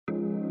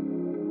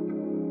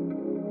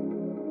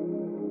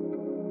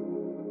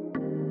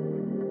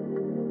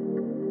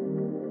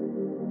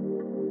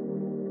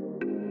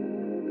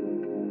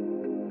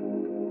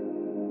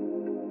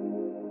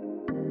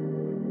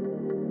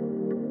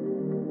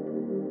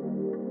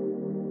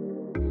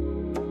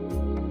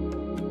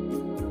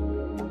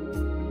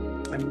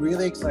I'm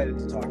really excited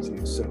to talk to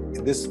you. So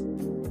this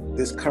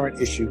current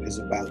issue is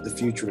about the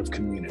future of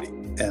community.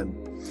 And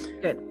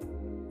good.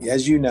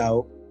 As you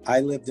know, I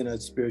lived in a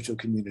spiritual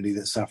community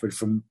that suffered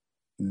from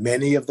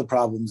many of the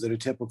problems that are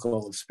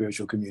typical of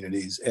spiritual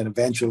communities and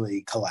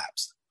eventually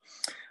collapsed.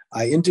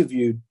 I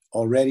interviewed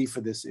already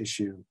for this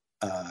issue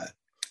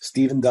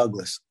Stephen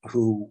Douglas,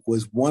 who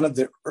was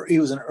he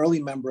was an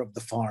early member of the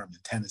Farm in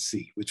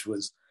Tennessee, which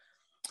was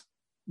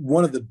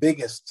one of the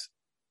biggest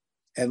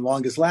and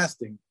longest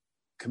lasting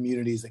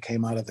communities that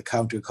came out of the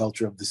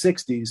counterculture of the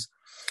 60s.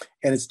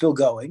 And it's still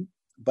going,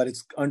 but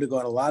it's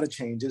undergone a lot of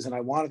changes. And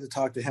I wanted to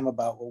talk to him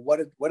about, well,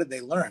 what did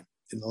they learn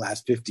in the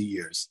last 50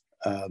 years?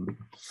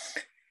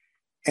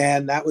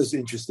 And that was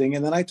interesting.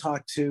 And then I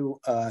talked to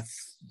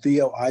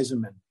Theo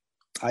Eisenman,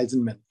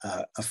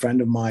 a friend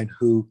of mine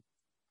who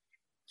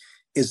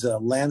is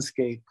an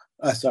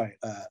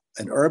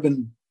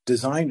urban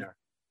designer,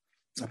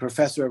 a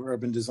professor of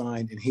urban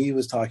design. And he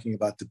was talking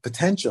about the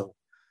potential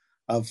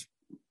of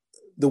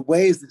the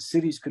ways that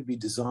cities could be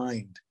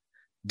designed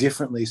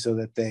differently so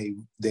that they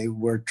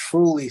were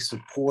truly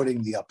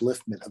supporting the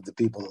upliftment of the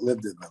people that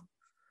lived in them,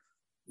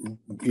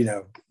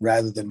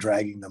 rather than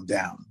dragging them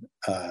down.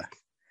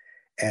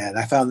 And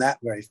I found that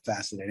very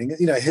fascinating.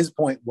 His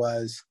point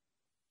was,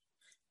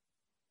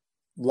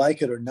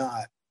 like it or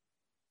not,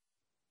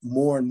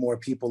 more and more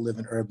people live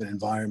in urban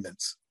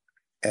environments.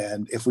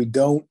 And if we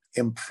don't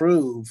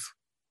improve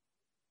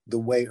the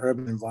way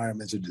urban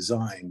environments are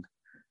designed,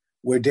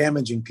 we're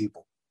damaging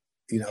people,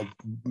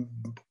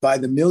 by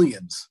the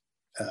millions.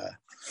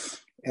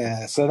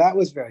 So that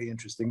was very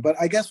interesting. But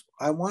I guess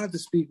I wanted to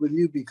speak with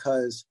you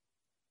because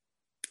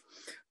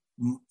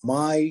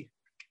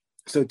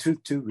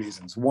two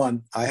reasons.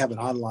 One, I have an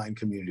online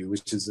community,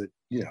 which is a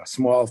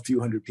small few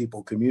hundred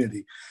people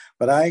community.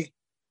 But I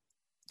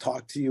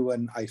talked to you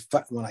when I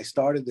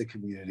started the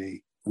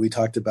community. We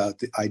talked about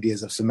the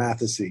ideas of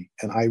somaticity,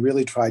 and I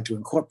really tried to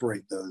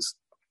incorporate those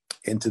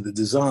into the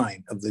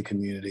design of the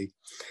community.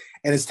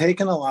 And it's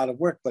taken a lot of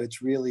work, but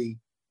it's really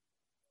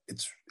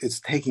it's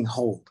taking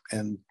hold.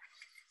 And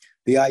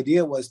the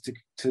idea was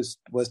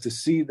to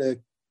see the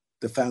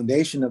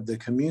foundation of the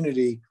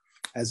community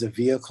as a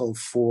vehicle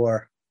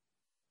for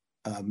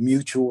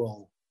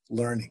mutual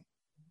learning,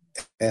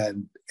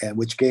 and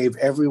which gave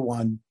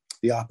everyone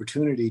the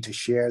opportunity to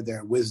share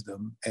their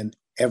wisdom and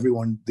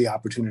everyone the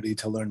opportunity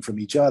to learn from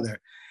each other.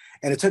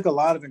 And it took a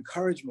lot of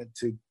encouragement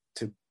to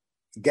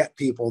get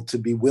people to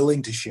be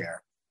willing to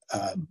share.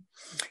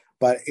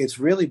 But it's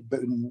really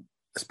been,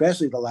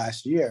 especially the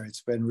last year,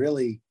 it's been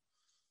really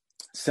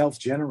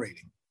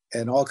self-generating,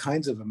 and all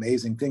kinds of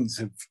amazing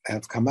things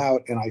have come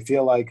out. And I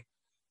feel like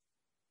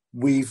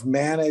we've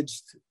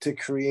managed to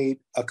create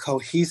a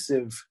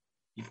cohesive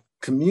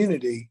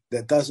community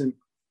that doesn't,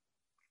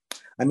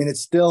 it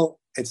still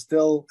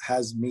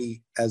has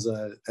me as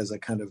a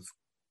kind of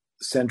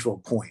central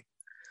point.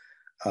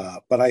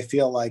 But I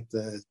feel like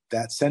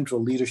that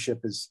central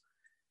leadership is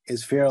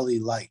fairly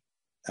light.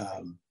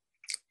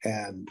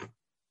 And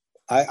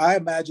I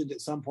imagined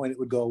at some point it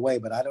would go away,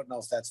 but I don't know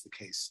if that's the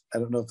case. I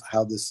don't know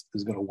how this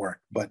is going to work.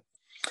 But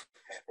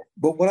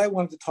what I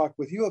wanted to talk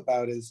with you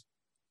about is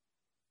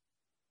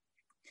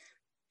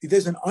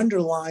there's an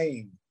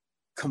underlying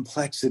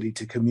complexity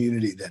to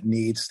community that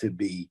needs to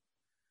be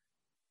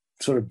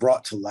sort of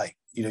brought to light.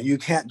 You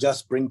can't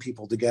just bring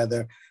people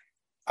together.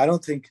 I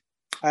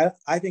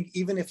think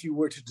even if you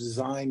were to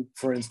design,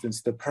 for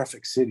instance, the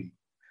perfect city,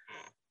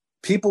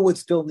 people would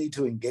still need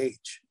to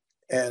engage.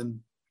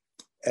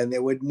 And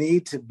there would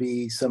need to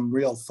be some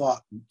real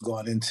thought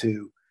gone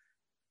into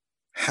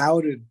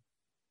how to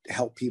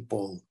help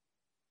people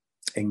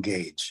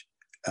engage.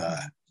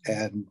 The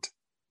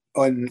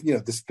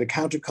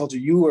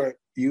counterculture,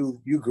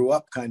 you grew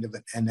up kind of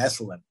in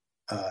Esalen,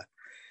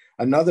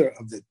 another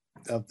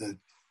of the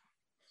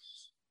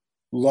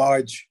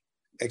large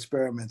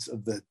experiments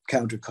of the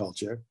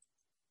counterculture,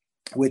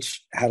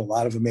 which had a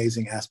lot of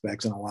amazing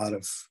aspects and a lot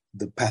of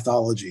the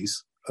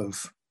pathologies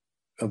of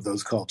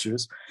those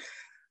cultures.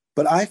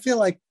 But I feel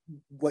like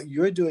what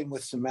you're doing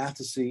with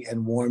somaticity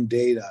and warm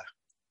data,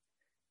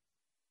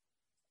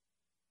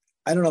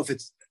 I don't know if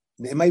it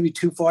might be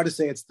too far to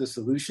say it's the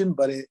solution,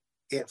 but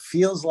it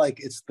feels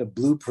like it's the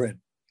blueprint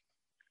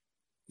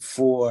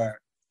for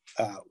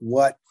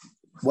what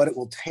it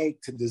will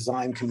take to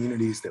design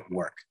communities that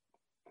work.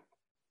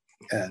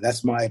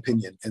 That's my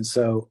opinion. And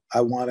so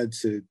I wanted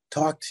to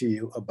talk to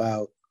you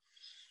about,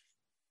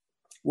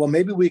 well,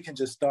 maybe we can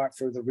just start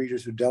for the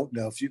readers who don't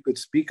know, if you could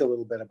speak a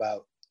little bit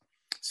about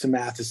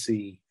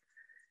somaticity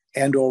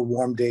and or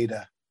warm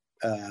data.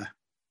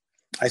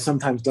 I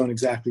sometimes don't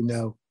exactly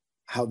know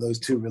how those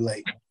two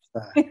relate,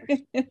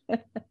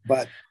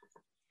 but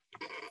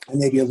I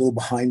may be a little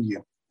behind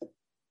you.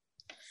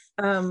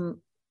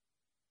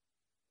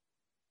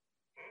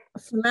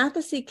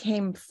 Somaticity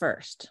came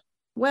first.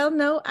 Well,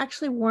 no,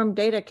 actually warm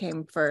data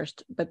came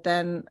first, but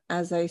then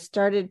as I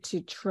started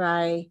to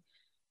try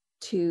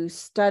to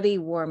study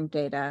warm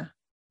data,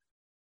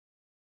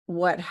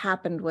 what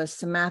happened was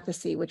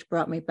somaticity, which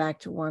brought me back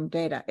to warm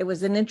data. It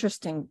was an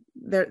interesting,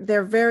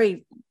 they're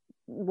very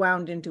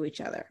wound into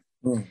each other.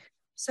 Mm.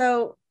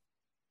 So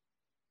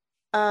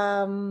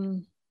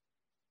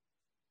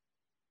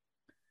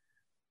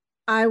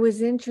I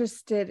was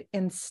interested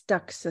in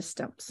stuck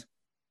systems.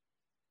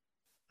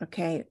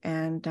 Okay.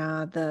 And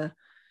the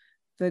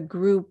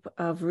group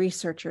of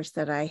researchers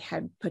that I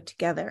had put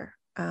together,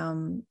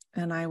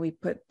 we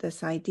put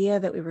this idea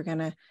that we were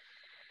going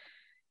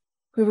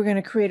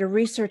to create a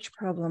research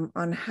problem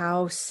on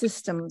how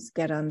systems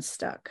get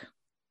unstuck,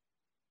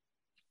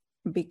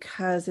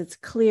 because it's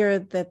clear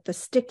that the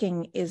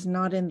sticking is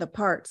not in the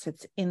parts,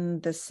 it's in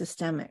the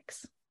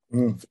systemics.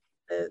 It's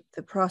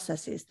the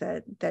processes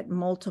that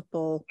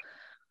multiple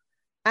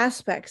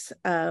aspects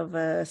of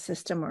a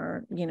system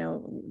or,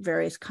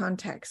 various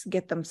contexts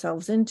get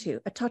themselves into,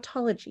 a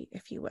tautology,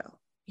 if you will,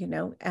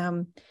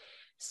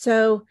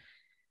 So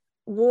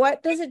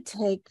what does it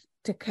take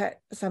to cut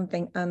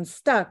something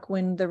unstuck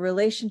when the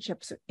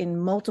relationships in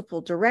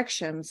multiple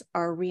directions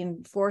are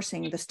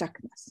reinforcing the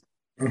stuckness?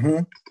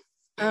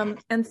 Mm-hmm.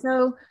 And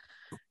so,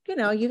 you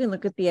can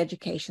look at the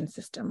education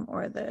system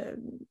or the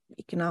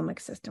economic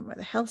system or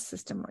the health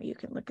system, or you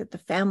can look at the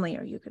family,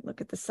 or you can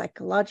look at the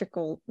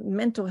psychological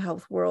mental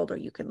health world, or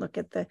you can look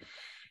at the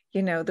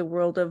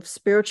world of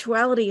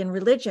spirituality and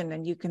religion.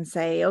 And you can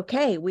say,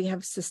 okay, we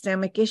have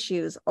systemic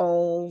issues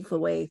all the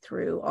way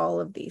through all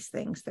of these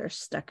things. They're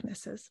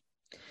stucknesses.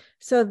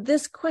 So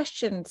this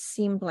question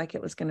seemed like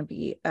it was going to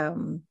be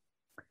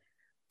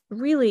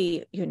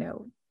really,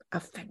 a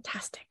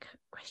fantastic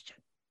question.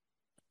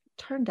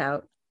 Turned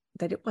out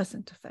that it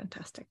wasn't a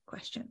fantastic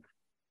question.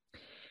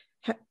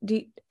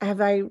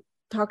 Have I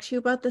talked to you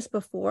about this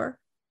before?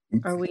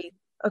 Are we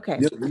okay?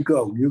 You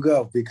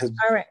go, because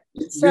all right.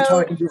 You're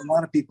talking to a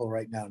lot of people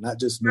right now, not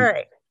just me. All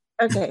right.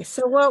 Okay.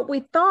 So what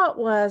we thought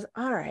was,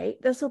 all right,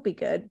 this will be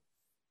good.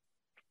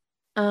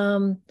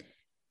 And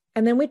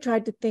then we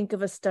tried to think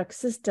of a stuck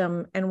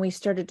system, and we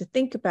started to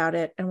think about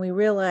it, and we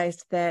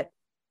realized that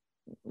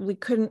we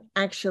couldn't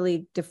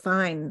actually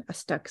define a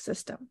stuck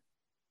system.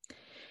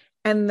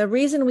 And the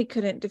reason we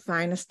couldn't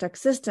define a stuck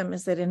system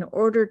is that in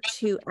order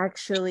to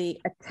actually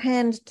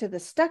attend to the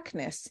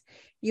stuckness,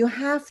 you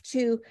have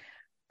to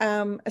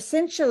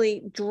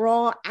essentially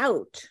draw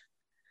out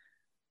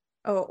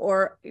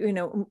or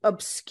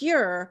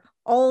obscure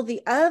all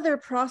the other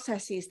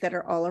processes that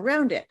are all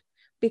around it.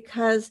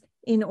 Because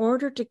in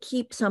order to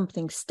keep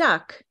something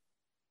stuck,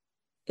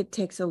 it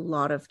takes a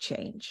lot of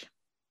change.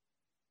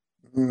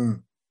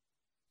 Mm.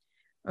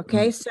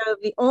 Okay, so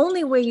the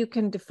only way you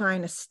can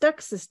define a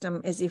stuck system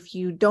is if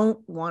you don't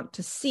want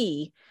to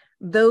see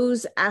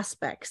those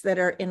aspects that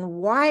are in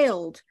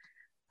wild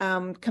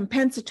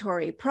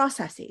compensatory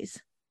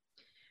processes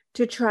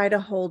to try to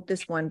hold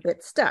this one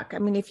bit stuck. I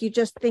mean, if you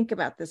just think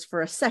about this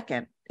for a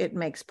second, it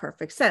makes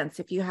perfect sense.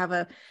 If you have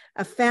a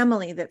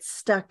family that's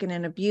stuck in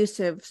an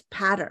abusive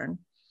pattern,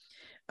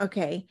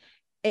 okay,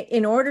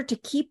 in order to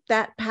keep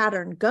that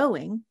pattern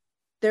going,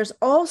 there's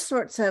all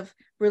sorts of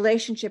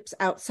relationships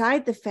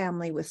outside the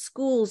family with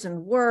schools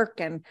and work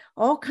and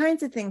all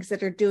kinds of things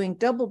that are doing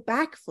double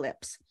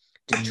backflips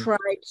to try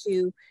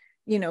to,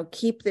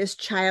 keep this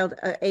child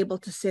able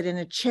to sit in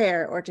a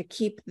chair, or to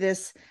keep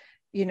this,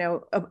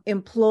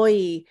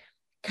 employee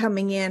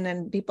coming in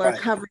and people are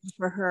covering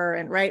for her,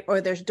 and or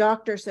there's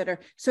doctors that are,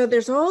 so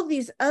there's all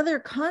these other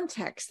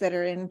contexts that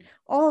are in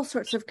all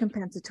sorts of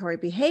compensatory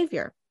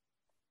behavior.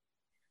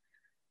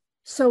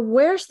 So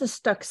where's the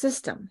stuck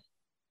system?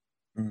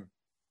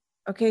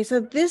 Okay, so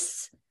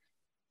this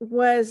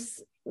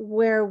was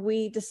where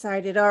we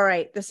decided, all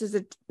right, this is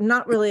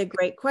not really a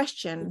great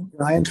question.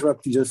 Can I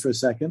interrupt you just for a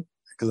second?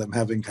 Because I'm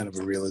having kind of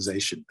a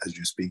realization as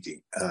you're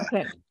speaking.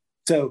 Okay.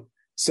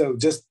 So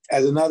just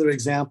as another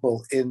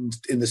example, in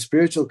the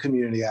spiritual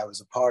community I was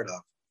a part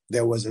of,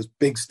 there was a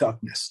big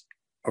stuckness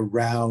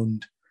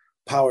around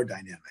power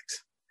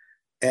dynamics.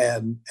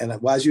 And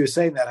as you were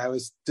saying that, I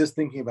was just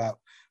thinking about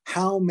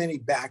how many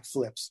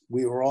backflips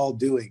we were all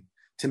doing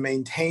to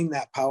maintain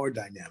that power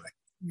dynamic,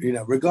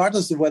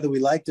 regardless of whether we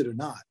liked it or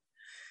not.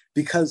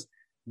 Because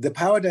the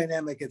power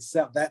dynamic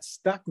itself, that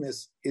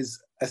stuckness, is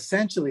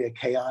essentially a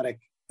chaotic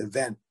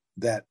event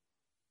that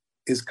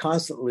is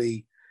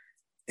constantly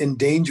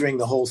endangering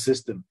the whole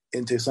system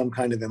into some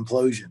kind of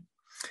implosion.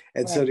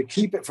 And so to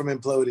keep it from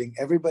imploding,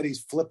 everybody's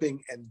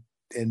flipping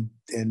and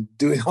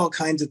doing all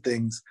kinds of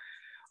things.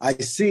 I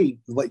see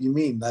what you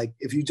mean. Like,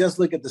 if you just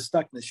look at the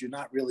stuckness, you're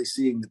not really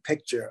seeing the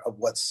picture of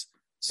what's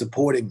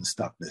supporting the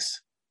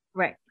stuckness.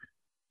 Right.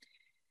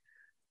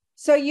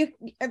 So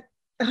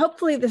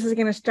hopefully this is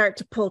going to start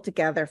to pull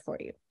together for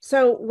you.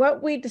 So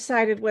what we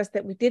decided was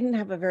that we didn't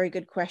have a very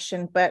good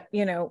question, but,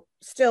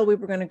 still we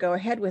were going to go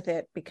ahead with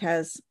it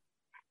because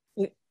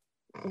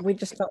we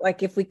just felt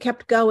like if we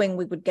kept going,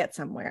 we would get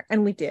somewhere,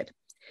 and we did.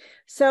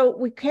 So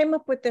we came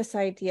up with this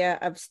idea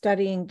of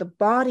studying the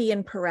body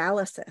in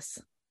paralysis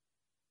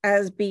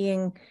as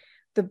being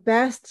the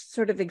best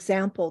sort of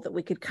example that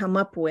we could come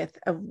up with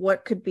of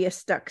what could be a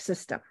stuck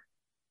system.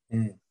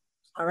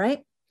 All right.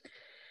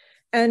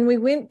 And we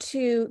went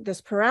to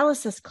this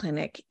paralysis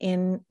clinic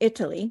in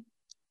Italy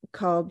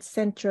called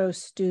Centro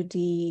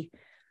Studi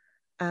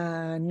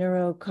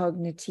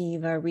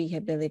Neurocognitiva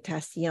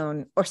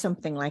Rehabilitación or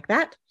something like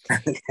that.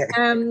 Okay.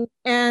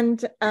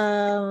 And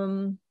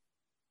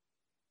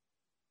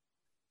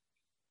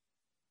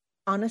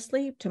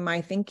honestly, to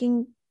my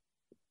thinking,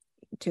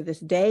 to this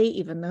day,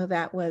 even though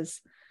that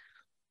was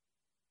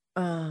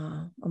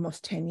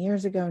almost 10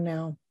 years ago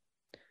now,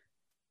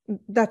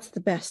 that's the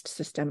best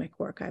systemic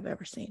work I've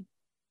ever seen.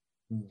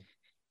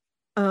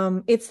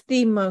 It's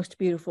the most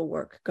beautiful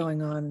work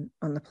going on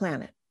the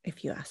planet,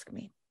 if you ask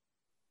me.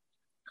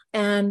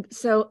 And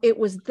so it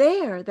was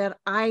there that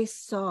I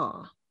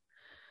saw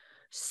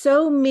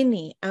so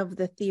many of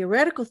the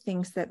theoretical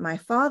things that my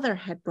father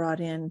had brought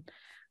in,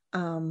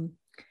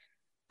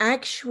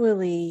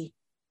 actually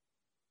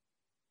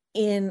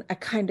in a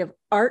kind of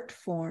art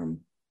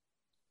form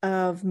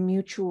of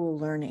mutual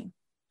learning.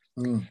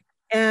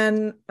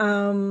 And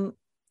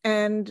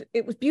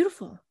it was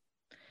beautiful.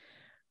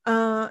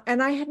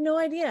 And I had no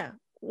idea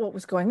what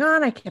was going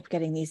on. I kept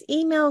getting these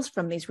emails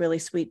from these really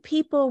sweet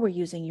people. We're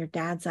using your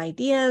dad's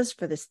ideas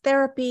for this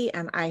therapy.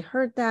 And I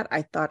heard that.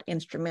 I thought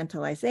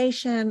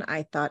instrumentalization.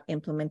 I thought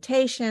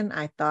implementation.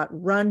 I thought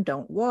run,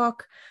 don't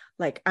walk.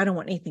 Like, I don't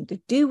want anything to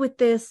do with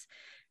this.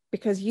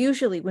 Because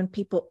usually when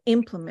people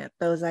implement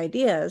those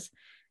ideas,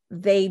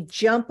 they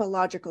jump a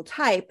logical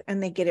type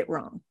and they get it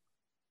wrong.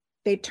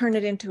 They turn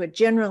it into a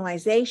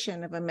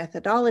generalization of a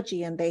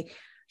methodology and they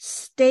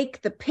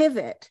stake the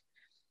pivot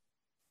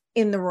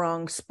in the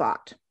wrong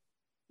spot.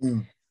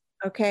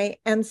 Okay.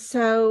 And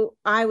so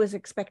I was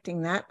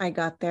expecting that. I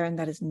got there and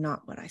that is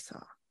not what I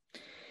saw.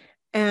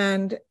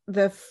 And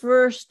the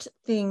first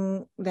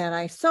thing that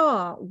I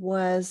saw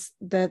was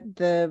that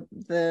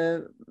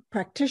the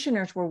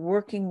practitioners were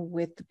working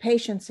with the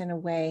patients in a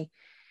way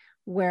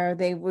where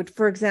they would,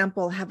 for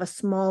example, have a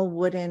small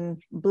wooden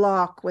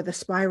block with a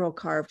spiral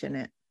carved in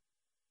it.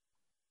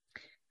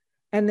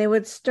 And they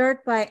would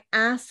start by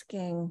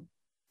asking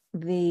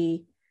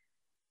the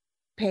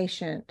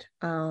patient,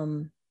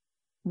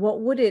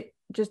 what would it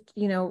just,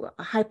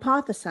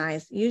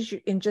 hypothesize, use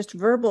in just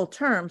verbal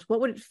terms, what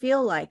would it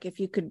feel like if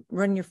you could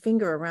run your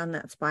finger around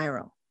that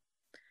spiral?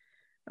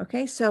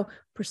 Okay, so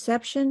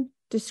perception,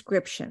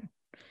 description,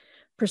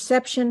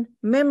 perception,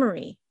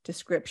 memory,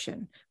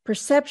 description,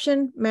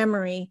 perception,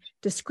 memory,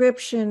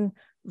 description,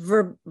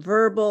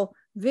 verbal,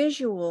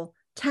 visual,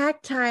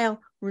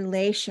 tactile,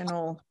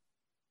 relational,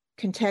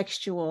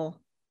 contextual.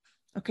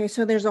 Okay,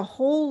 so there's a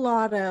whole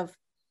lot of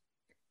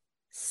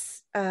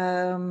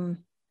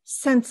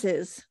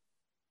senses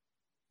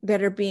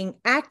that are being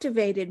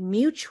activated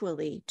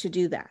mutually to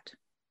do that.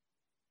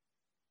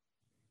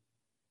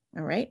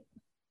 All right.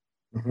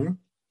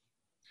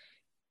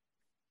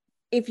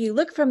 If you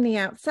look from the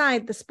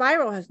outside, the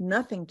spiral has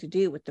nothing to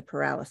do with the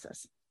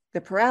paralysis. The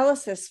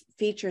paralysis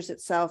features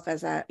itself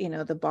as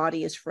the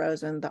body is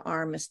frozen, the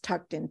arm is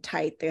tucked in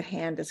tight, the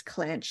hand is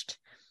clenched.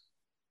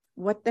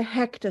 What the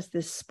heck does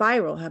this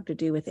spiral have to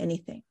do with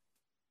anything?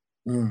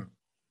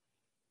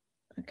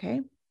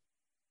 Okay.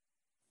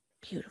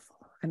 Beautiful.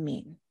 I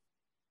mean,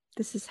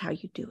 this is how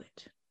you do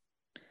it.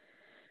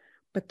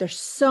 But there's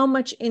so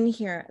much in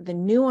here, the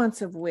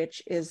nuance of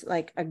which is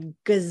like a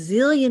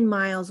gazillion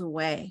miles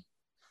away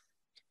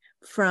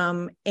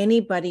from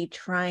anybody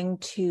trying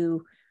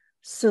to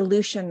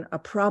solution a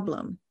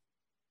problem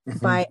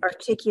by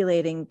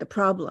articulating the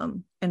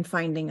problem and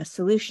finding a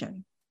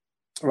solution.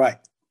 Right.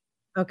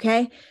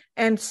 Okay.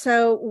 And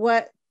so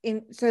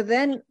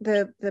then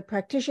the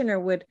practitioner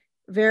would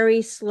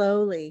very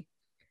slowly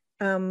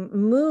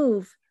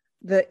move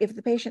if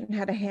the patient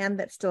had a hand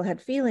that still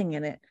had feeling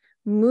in it,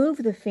 move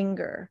the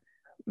finger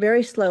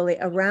very slowly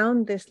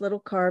around this little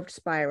carved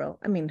spiral.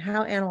 I mean,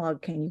 how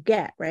analog can you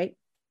get, right?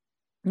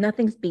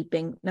 Nothing's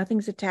beeping,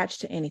 nothing's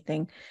attached to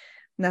anything,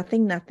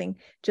 nothing,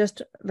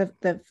 just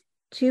the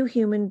two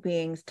human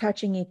beings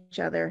touching each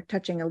other,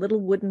 touching a little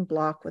wooden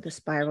block with a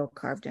spiral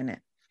carved in it.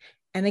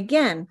 And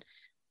again,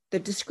 the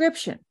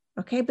description,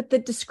 okay? But the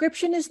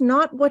description is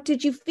not what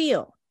did you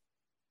feel?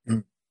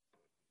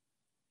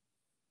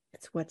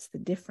 It's what's the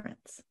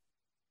difference?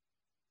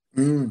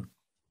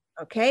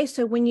 Okay,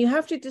 so when you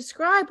have to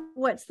describe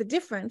what's the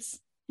difference,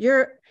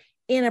 you're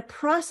in a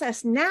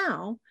process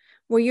now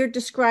where you're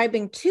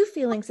describing two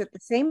feelings at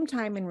the same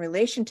time in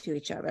relation to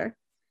each other.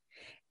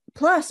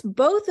 Plus,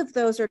 both of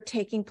those are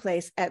taking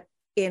place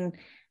in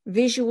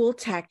visual,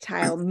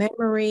 tactile,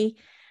 memory,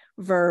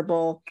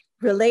 verbal,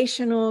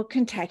 relational,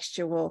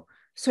 contextual.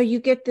 So you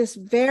get this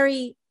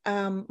very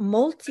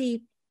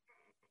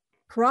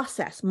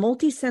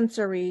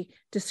multi-sensory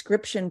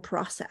description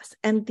process.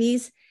 And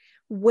these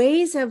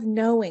ways of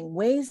knowing,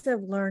 ways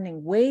of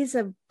learning, ways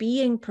of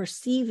being,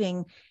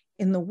 perceiving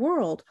in the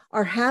world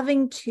are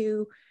having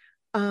to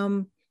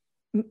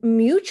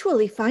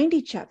mutually find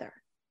each other.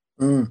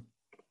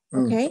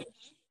 Okay.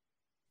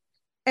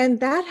 And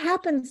that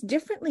happens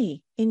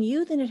differently in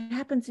you than it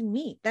happens in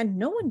me. Then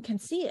no one can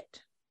see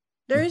it.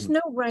 There is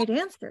no right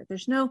answer.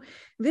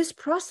 This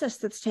process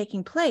that's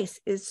taking place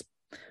is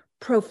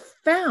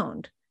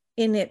profound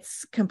in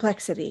its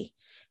complexity,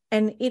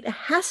 and it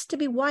has to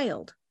be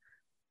wild.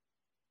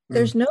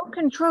 There's no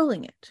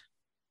controlling it.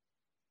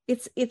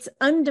 it's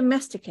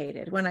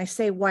undomesticated. When I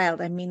say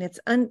wild, I mean it's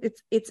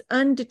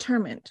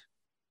undetermined.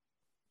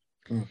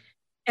 Mm.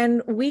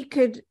 And we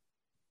could,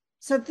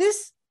 so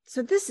this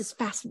is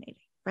fascinating,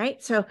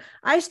 right? So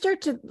I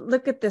start to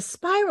look at this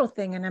spiral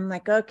thing and I'm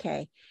like,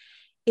 okay,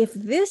 if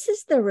this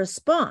is the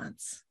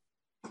response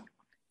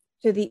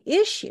to the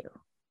issue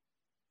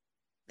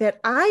that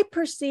I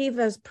perceive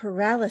as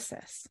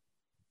paralysis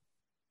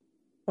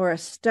or a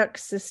stuck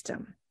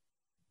system,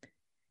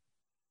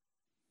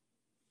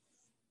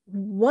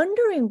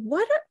 wondering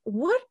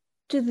what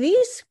do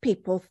these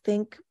people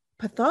think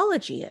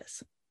pathology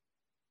is?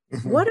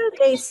 Mm-hmm. What are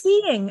they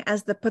seeing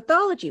as the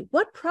pathology?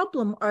 What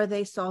problem are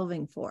they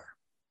solving for?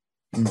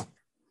 Mm.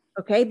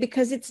 Okay,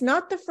 because it's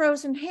not the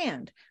frozen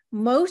hand.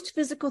 Most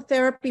physical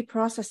therapy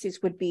processes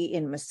would be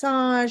in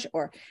massage,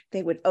 or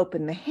they would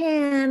open the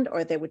hand,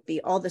 or there would be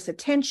all this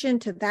attention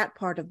to that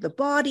part of the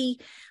body,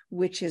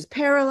 which is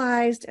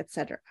paralyzed,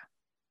 etc.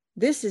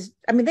 This is,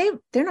 I mean,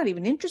 they're not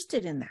even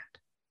interested in that.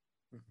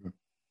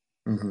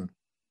 Mm-hmm. Mm-hmm.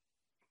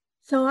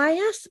 So I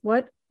asked,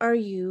 what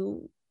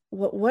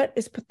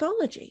is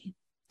pathology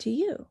to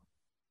you?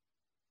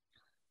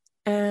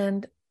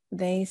 And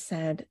they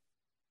said,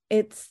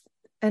 it's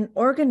an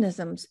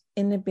organism's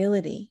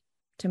inability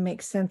to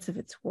make sense of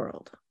its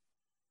world.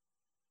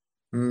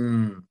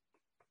 Mm.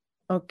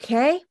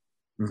 Okay.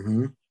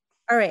 Mm-hmm.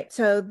 All right.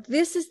 So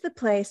this is the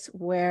place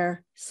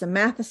where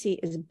somathesy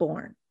is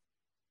born,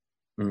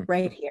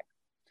 right here.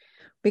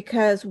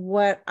 Because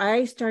what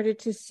I started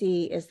to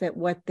see is that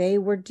what they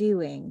were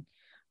doing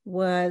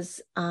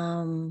was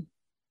not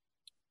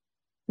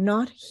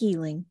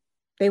healing.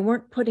 They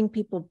weren't putting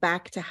people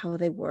back to how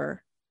they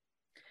were.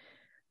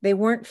 They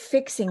weren't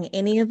fixing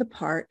any of the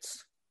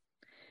parts.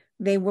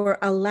 They were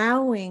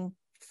allowing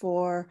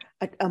for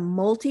a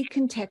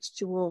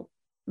multi-contextual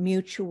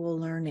mutual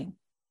learning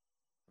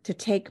to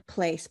take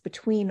place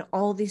between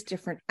all these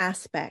different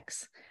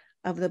aspects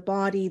of the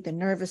body, the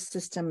nervous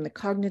system, the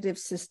cognitive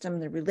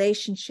system, the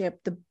relationship,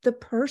 the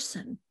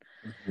person.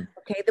 Mm-hmm.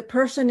 Okay, the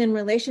person in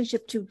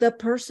relationship to the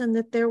person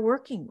that they're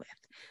working with,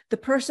 the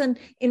person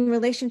in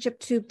relationship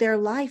to their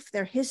life,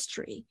 their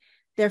history,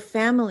 their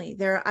family,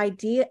 their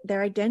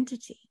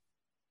identity.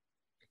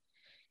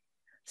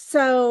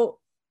 So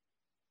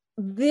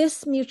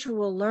this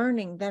mutual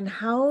learning, then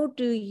how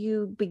do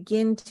you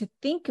begin to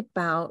think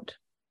about,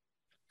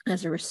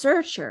 as a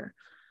researcher,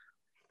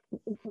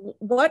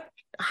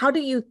 how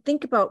do you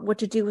think about what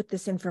to do with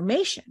this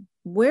information?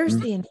 Where's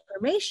the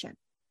information?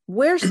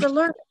 Where's the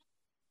learning?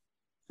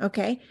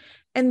 Okay.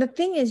 And the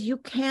thing is, you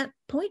can't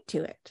point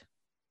to it,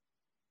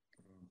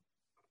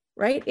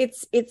 right?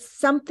 It's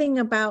something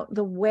about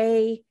the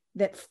way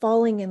that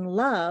falling in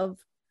love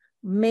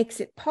makes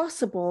it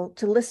possible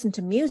to listen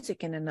to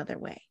music in another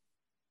way.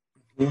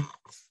 Mm-hmm.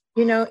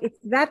 You know, it's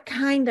that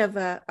kind of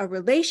a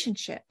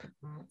relationship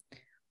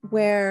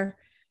where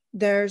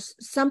there's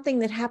something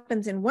that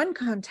happens in one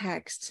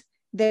context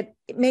that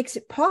it makes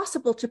it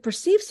possible to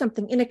perceive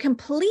something in a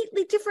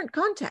completely different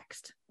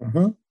context.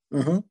 Mm-hmm.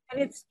 Mm-hmm.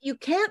 And you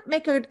can't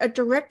make a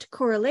direct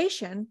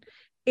correlation.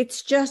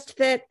 It's just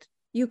that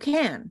you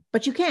can,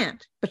 but you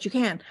can't, but you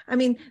can. I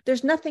mean,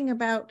 there's nothing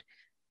about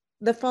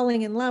the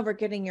falling in love or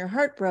getting your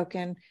heart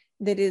broken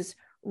that is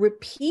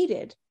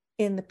repeated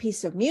in the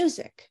piece of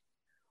music,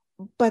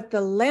 but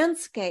the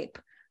landscape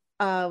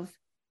of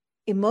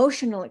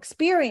emotional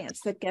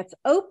experience that gets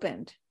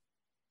opened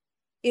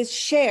is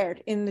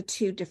shared in the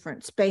two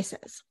different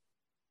spaces,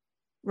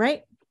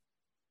 right?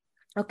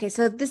 Okay,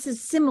 so this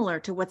is similar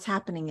to what's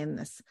happening in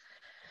this.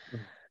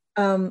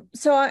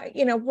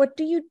 What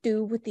do you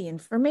do with the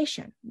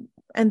information?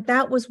 And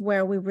that was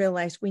where we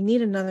realized we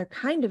need another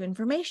kind of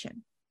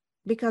information,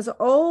 because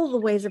all the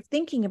ways of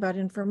thinking about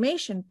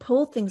information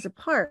pull things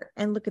apart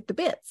and look at the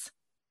bits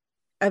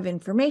of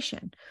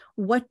information.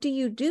 What do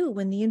you do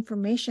when the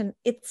information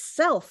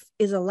itself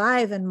is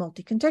alive and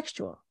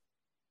multi-contextual?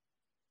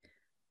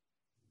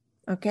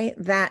 Okay,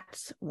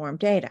 that's warm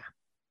data.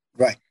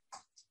 Right.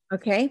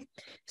 Okay,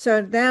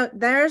 so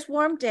there's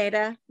warm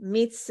data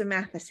meets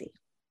somathesy.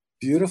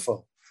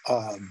 Beautiful.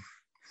 I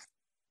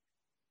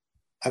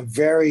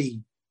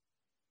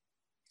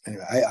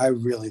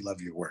really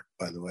love your work,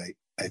 by the way.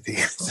 I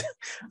think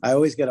I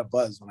always get a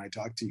buzz when I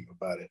talk to you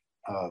about it.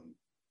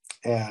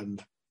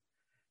 And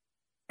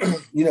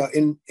you know,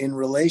 in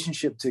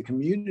relationship to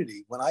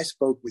community, when I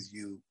spoke with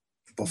you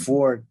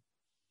before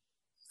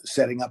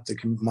setting up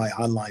my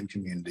online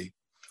community,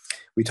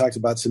 we talked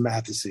about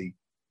somathesy,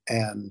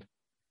 and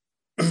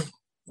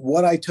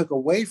what I took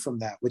away from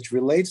that, which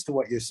relates to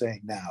what you're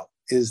saying now,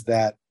 is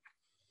that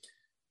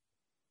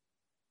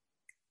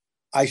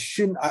I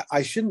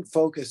shouldn't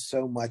focus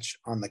so much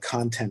on the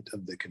content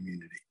of the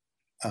community.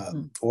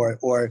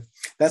 Or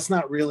that's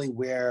not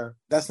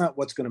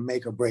what's going to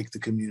make or break the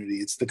community.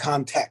 It's the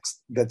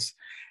context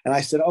and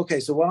I said, okay,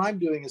 so what I'm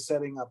doing is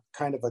setting up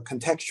kind of a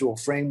contextual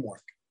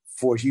framework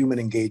for human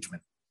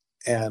engagement.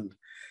 And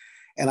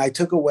I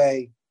took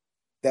away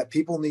that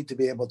people need to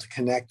be able to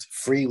connect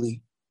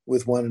freely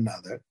with one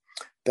another,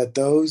 that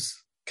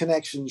those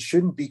connections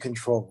shouldn't be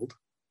controlled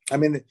I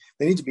mean,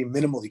 they need to be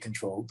minimally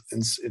controlled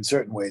in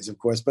certain ways, of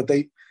course, but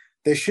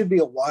there should be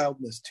a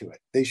wildness to it.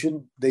 They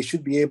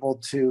should be able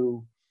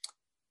to,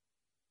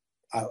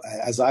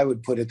 as I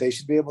would put it, they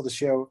should be able to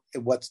share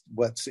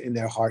what's in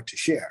their heart to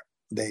share.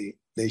 They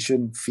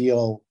shouldn't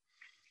feel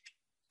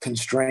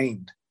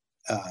constrained,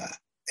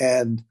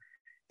 and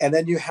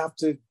then you have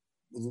to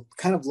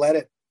kind of let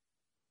it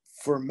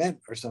ferment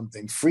or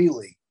something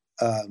freely.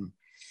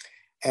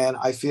 And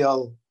I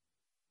feel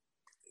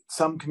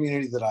some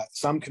communities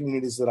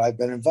that I've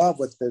been involved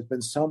with, there's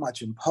been so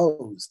much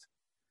imposed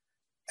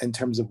in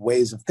terms of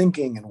ways of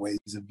thinking and ways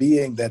of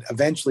being that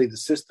eventually the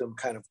system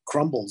kind of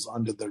crumbles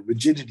under the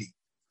rigidity.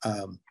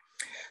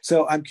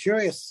 So I'm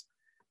curious,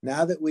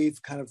 now that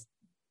we've kind of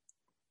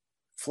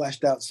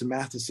fleshed out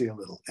Semathesy a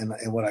little, and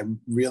what I'm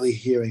really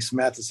hearing,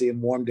 Semathesy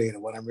and warm data,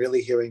 what I'm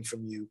really hearing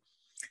from you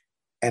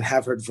and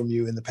have heard from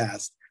you in the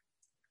past,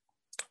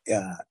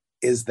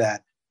 is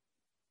that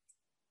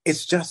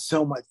it's just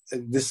so much,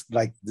 this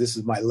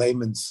is my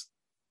layman's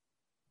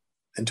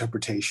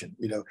interpretation,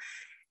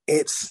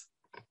 it's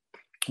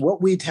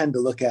what we tend to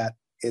look at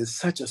is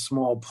such a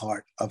small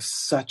part of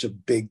such a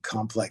big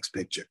complex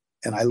picture.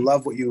 And I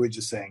love what you were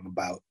just saying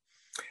about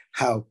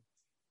how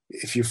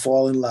if you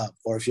fall in love,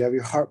 or if you have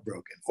your heart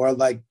broken, or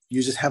like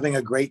you're just having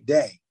a great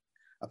day,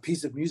 a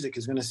piece of music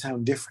is going to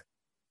sound different.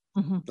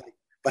 Mm-hmm.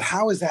 But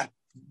how is that?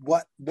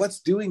 What's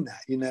doing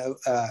that?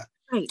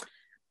 Right.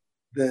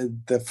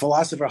 The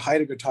philosopher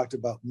Heidegger talked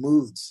about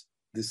moods.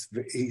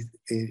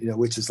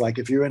 Which is like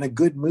if you're in a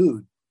good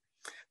mood,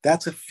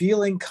 that's a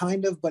feeling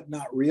kind of, but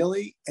not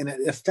really, and it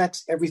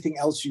affects everything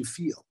else you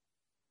feel.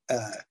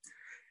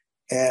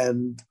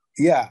 And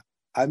yeah,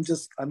 I'm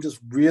just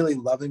really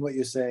loving what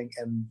you're saying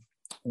and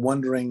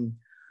wondering,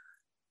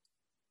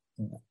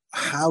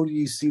 how do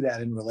you see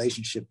that in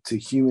relationship to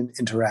human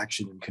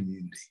interaction and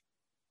community?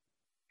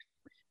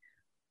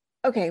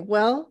 Okay,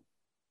 well,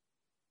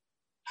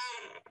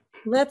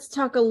 let's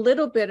talk a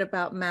little bit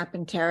about map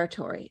and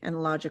territory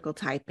and logical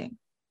typing.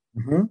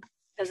 Mm-hmm.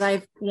 Because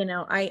I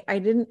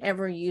didn't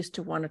ever used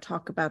to want to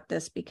talk about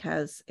this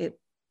because it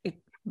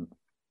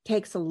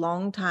takes a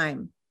long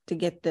time to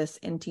get this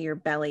into your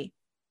belly.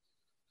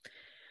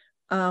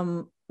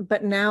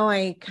 But now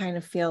I kind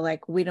of feel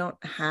like we don't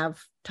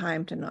have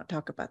time to not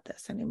talk about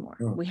this anymore.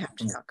 Oh. We have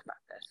to talk about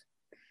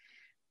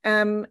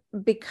this.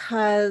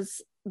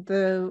 Because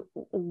the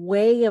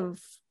way of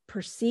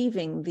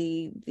perceiving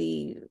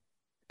the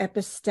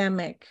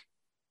epistemic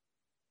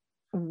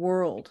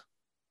world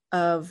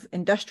of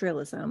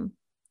industrialism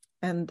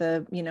and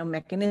the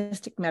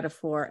mechanistic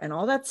metaphor and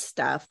all that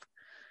stuff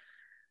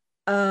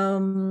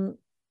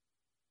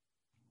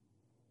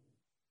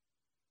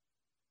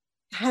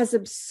has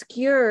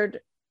obscured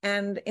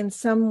and in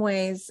some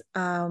ways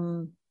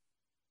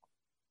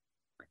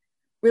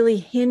really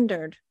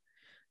hindered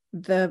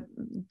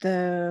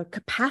the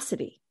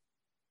capacity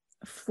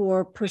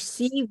for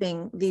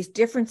perceiving these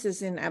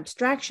differences in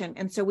abstraction.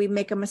 And so we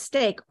make a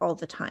mistake all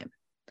the time.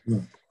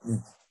 Mm-hmm.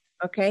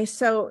 Okay,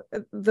 so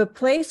the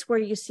place where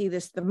you see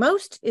this the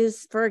most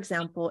is, for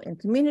example, in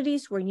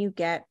communities where you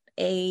get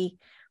a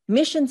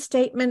mission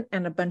statement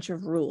and a bunch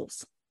of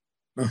rules.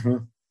 Mm-hmm.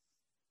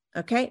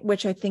 Okay,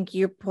 which I think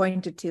you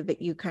pointed to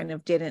that you kind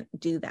of didn't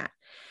do that.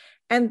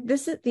 And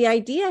this is the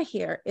idea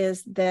here,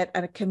 is that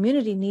a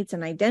community needs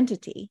an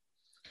identity.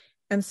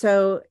 And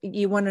so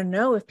you want to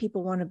know if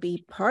people want to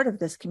be part of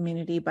this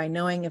community by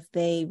knowing if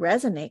they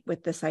resonate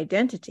with this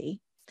identity.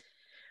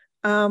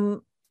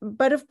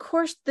 But of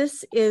course,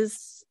 this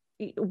is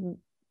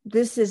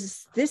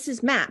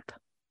map.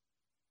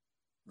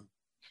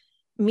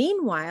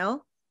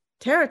 Meanwhile,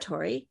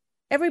 territory,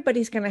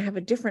 everybody's going to have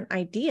a different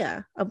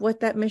idea of what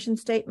that mission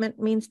statement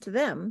means to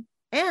them.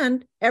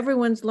 And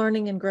everyone's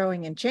learning and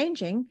growing and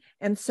changing.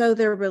 And so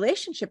their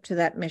relationship to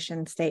that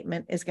mission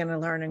statement is going to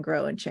learn and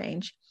grow and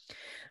change.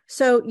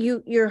 So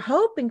you're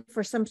hoping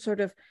for some sort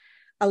of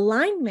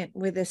alignment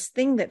with this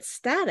thing that's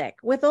static,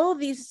 with all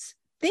these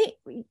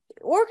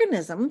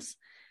organisms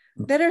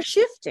that are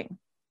shifting.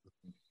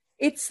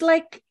 It's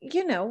like,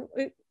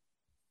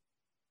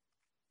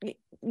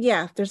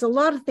 yeah, there's a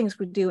lot of things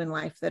we do in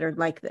life that are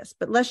like this,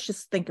 but let's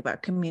just think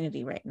about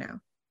community right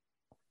now.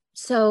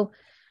 So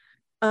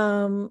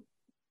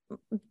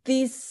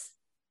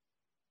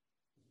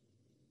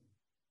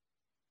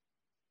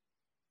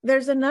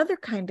there's another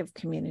kind of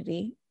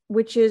community,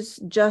 which is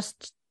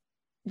just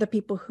the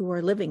people who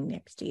are living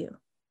next to you.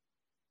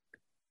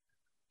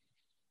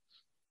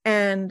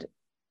 And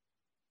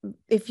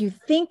if you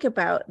think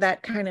about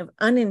that kind of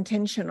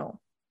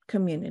unintentional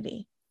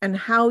community and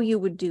how you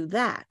would do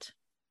that,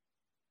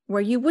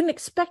 where you wouldn't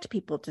expect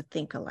people to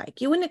think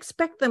alike, you wouldn't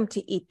expect them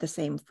to eat the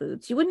same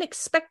foods, you wouldn't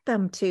expect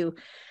them to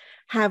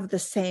have the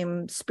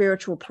same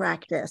spiritual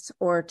practice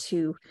or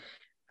to,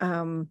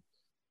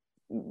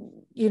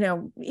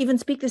 even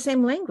speak the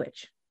same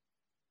language.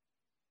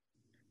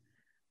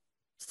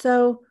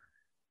 So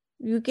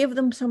you give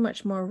them so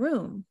much more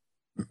room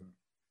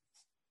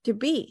to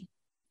be.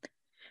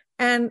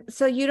 And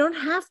so you don't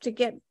have to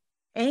get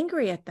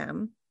angry at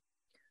them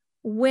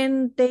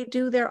when they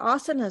do their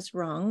asanas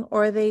wrong,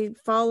 or they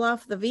fall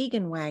off the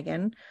vegan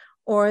wagon,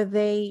 or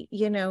they,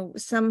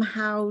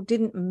 somehow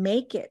didn't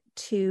make it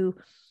to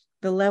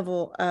the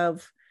level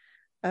of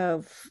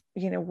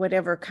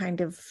whatever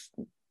kind of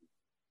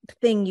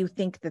thing you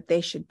think that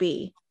they should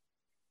be.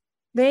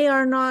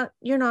 You're not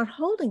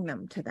holding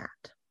them to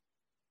that.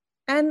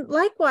 And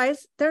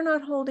likewise, they're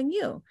not holding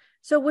you.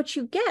 So what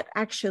you get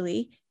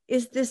actually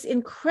is this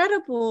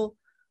incredible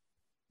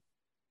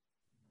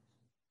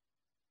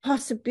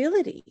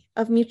possibility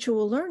of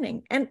mutual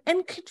learning and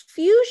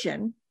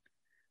confusion,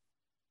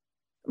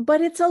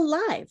 but it's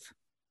alive.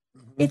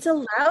 Mm-hmm. It's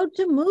allowed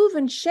to move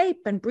and shape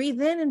and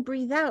breathe in and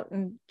breathe out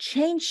and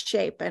change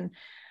shape. And,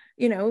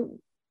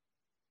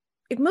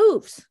 it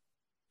moves.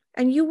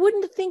 And you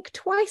wouldn't think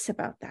twice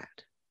about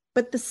that.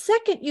 But the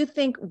second you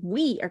think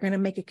we are going to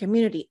make a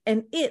community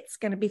and it's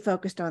going to be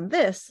focused on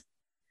this,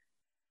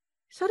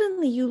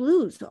 suddenly you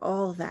lose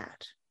all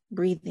that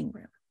breathing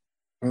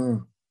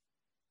room.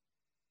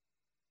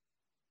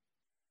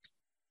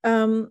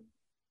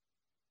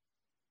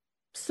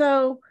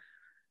 So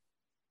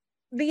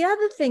the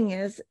other thing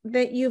is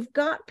that you've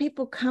got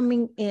people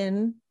coming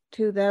in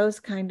to those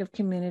kind of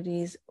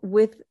communities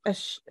with a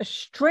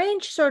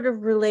strange sort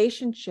of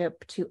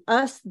relationship to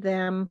us,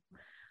 them.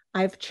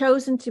 I've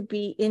chosen to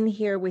be in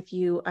here with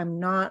you. I'm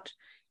not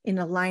in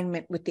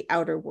alignment with the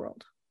outer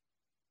world.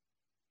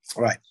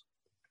 Right.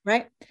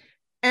 Right.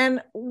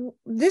 And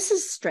this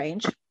is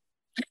strange.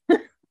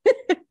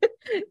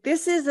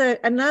 This is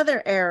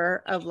another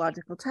error of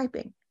logical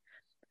typing,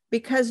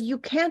 because you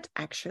can't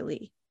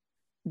actually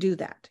do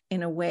that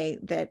in a way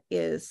that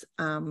is,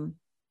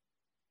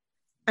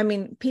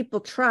 people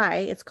try,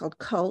 it's called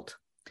cult,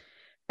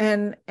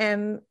 and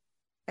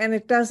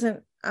it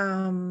doesn't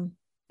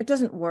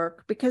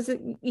work, because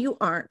you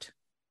aren't.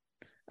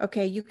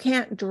 Okay, you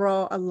can't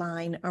draw a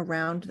line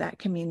around that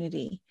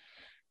community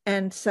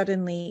and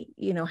suddenly,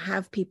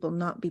 have people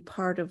not be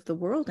part of the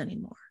world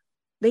anymore.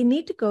 They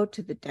need to go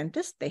to the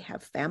dentist. They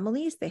have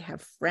families. They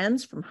have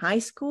friends from high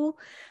school.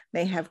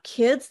 They have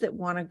kids that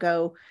want to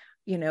go,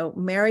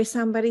 marry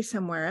somebody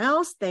somewhere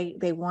else.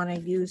 They want to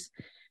use,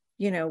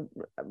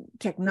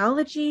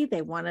 technology.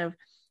 They want to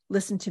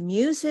listen to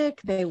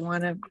music. They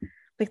want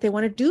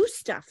to do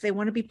stuff. They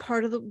want to be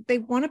part of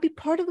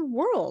the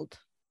world.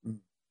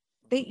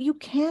 You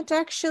can't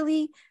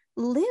actually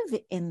live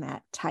in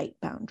that tight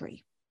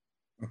boundary.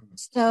 Mm-hmm.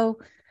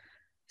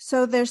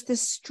 So there's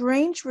this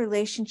strange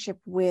relationship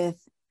with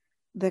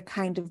the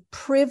kind of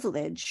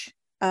privilege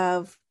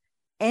of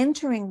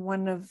entering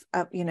one of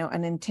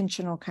an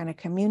intentional kind of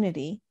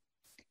community.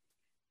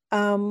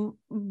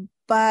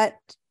 But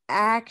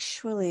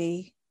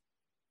actually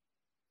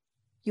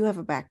you have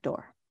a back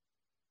door.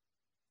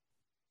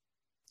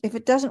 If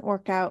it doesn't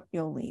work out,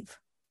 you'll leave.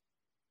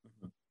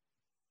 Mm-hmm.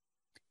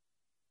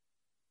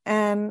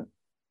 And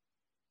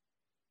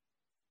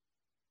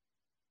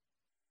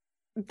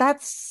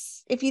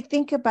that's, if you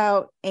think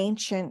about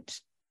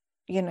ancient,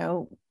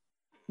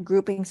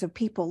 groupings of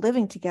people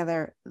living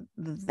together,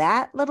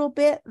 that little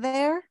bit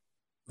there,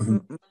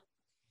 mm-hmm.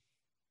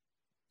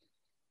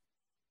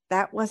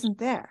 that wasn't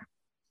there.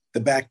 The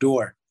back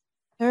door.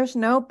 There's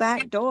no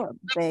back door,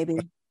 baby.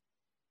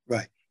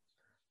 Right.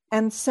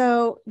 And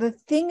so the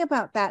thing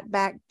about that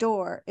back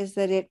door is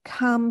that it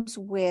comes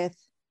with,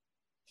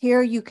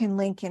 here you can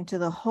link into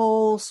the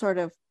whole sort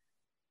of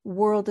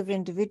world of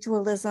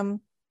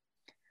individualism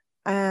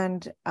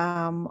and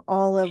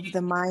all of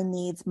the my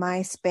needs,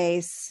 my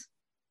space,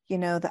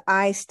 the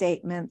I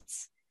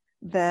statements,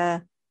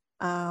 the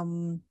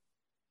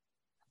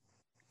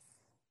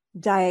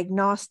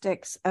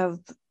diagnostics of,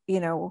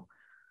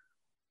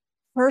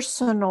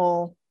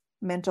 personal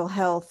mental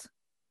health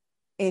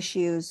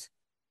issues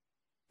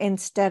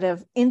instead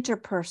of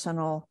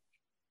interpersonal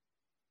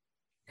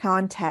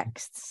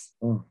contexts.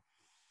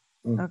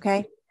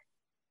 Okay.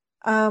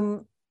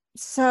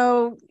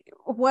 So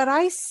what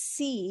I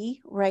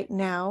see right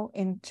now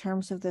in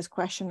terms of this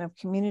question of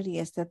community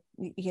is that,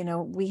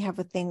 we have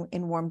a thing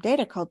in Warm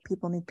Data called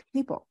People Need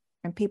People,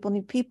 and People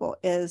Need People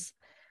is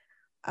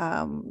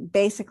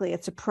basically,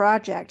 it's a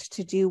project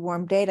to do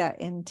warm data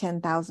in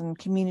 10,000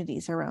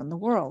 communities around the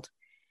world.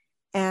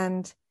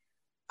 And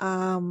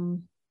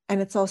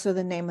it's also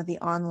the name of the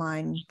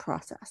online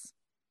process.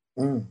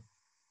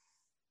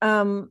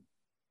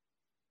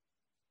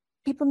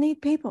 People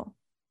need people.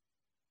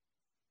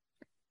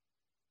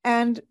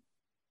 And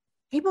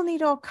people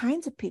need all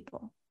kinds of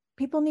people.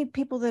 People need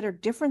people that are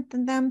different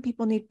than them.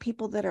 People need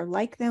people that are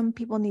like them.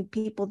 People need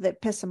people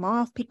that piss them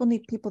off. People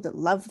need people that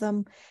love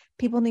them.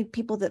 People need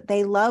people that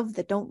they love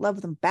that don't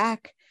love them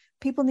back.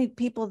 People need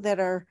people that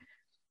are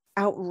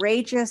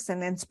outrageous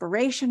and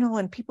inspirational.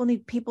 And people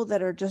need people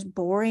that are just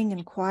boring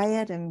and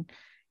quiet. And,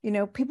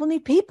 people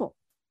need people.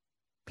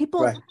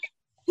 People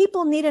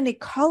need an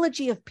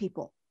ecology of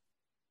people.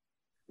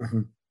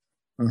 Mm-hmm.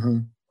 Mm-hmm.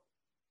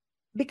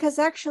 Because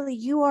actually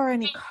you are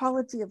an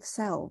ecology of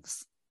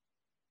selves.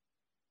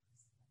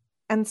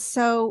 And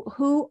so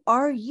who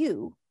are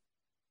you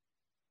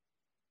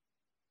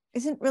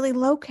isn't really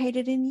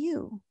located in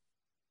you.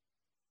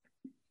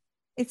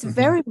 It's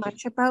very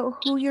much about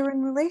who you're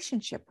in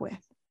relationship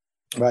with.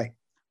 Right.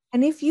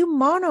 And if you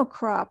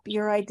monocrop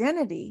your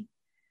identity,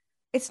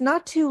 it's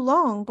not too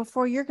long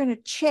before you're going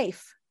to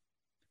chafe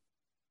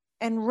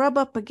and rub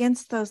up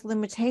against those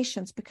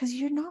limitations, because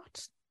you're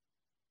not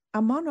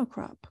a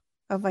monocrop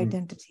of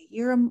identity.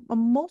 You're a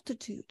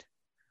multitude,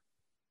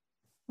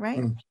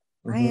 right?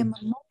 I am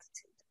a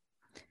multitude.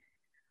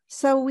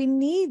 So we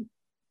need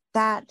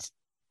that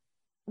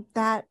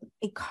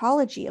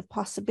ecology of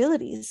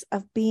possibilities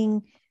of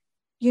being,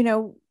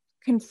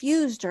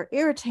 confused or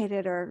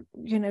irritated or,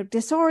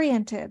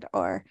 disoriented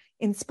or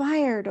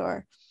inspired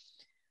or,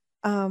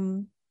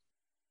 and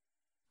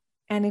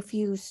if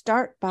you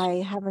start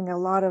by having a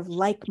lot of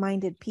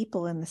like-minded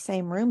people in the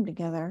same room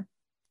together,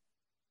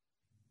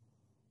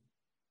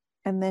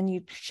 and then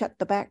you shut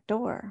the back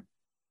door.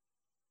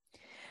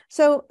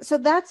 So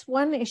that's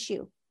one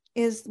issue,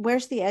 is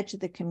where's the edge of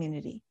the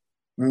community?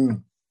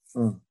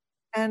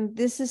 And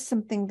this is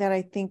something that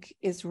I think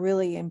is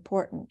really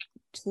important,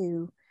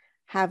 to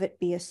have it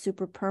be a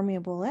super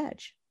permeable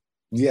edge.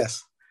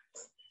 Yes.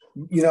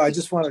 I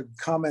just want to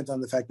comment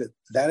on the fact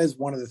that is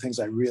one of the things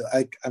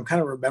I'm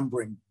kind of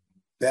remembering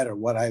better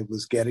what I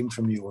was getting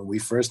from you when we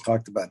first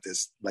talked about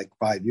this like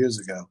 5 years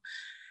ago.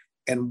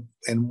 And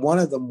one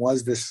of them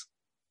was this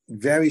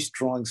very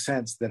strong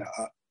sense that,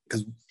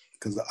 because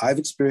I've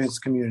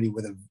experienced community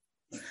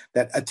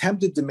that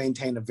attempted to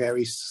maintain a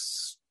very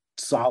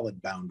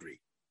solid boundary,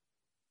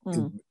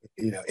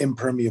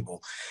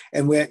 impermeable.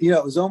 And where,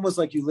 it was almost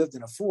like you lived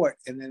in a fort.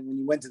 And then when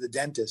you went to the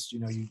dentist,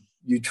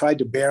 you tried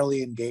to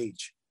barely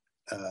engage.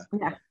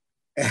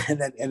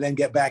 And then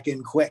get back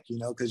in quick,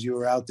 because you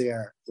were out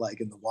there like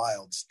in the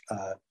wilds.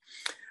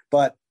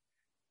 But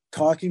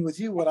talking with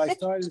you, what I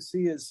started to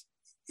see is,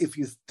 if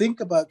you think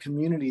about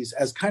communities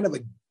as kind of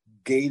a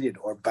gated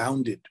or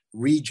bounded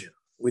region,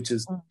 which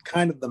is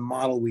kind of the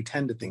model we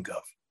tend to think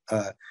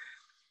of,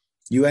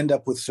 you end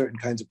up with certain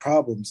kinds of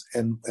problems.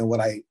 And what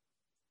I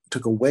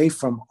took away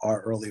from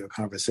our earlier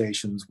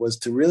conversations was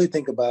to really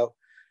think about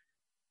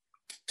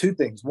two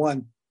things.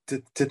 One,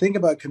 to think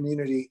about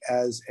community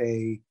as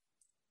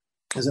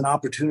an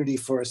opportunity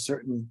for a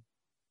certain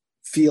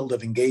field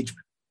of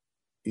engagement,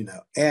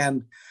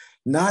 and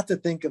not to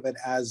think of it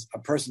as a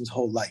person's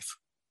whole life.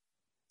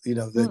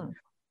 The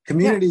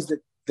communities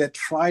that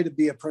try to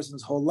be a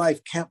person's whole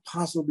life can't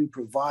possibly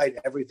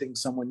provide everything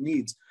someone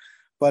needs.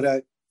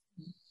 But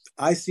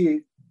I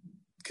see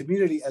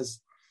community as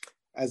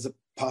a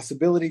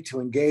possibility to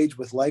engage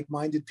with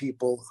like-minded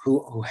people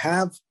who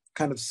have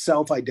kind of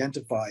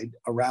self-identified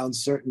around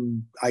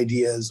certain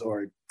ideas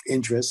or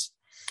interests,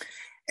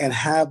 and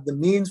have the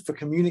means for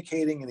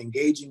communicating and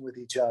engaging with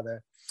each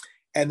other.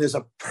 And there's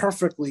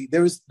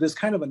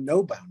kind of a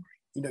no boundary.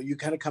 You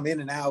kind of come in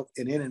and out,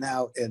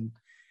 and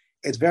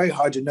it's very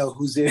hard to know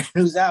who's in and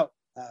who's out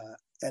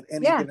at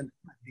any given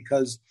time,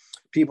 because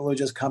people are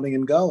just coming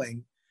and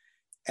going.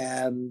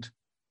 And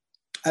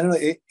I don't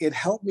know, it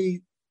helped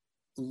me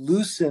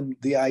loosen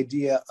the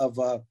idea of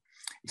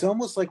it's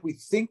almost like we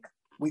think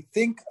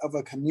of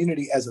a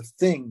community as a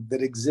thing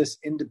that exists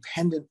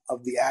independent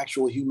of the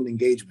actual human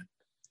engagement.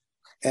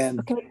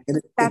 And,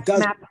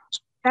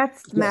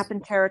 that's map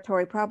and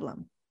territory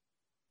problem.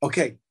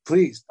 Okay,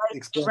 please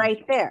explain.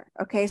 Right there.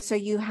 Okay, so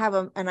you have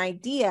an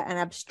idea, an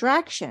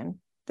abstraction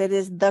that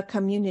is the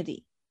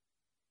community,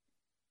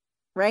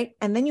 right?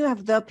 And then you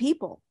have the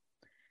people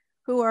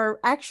who are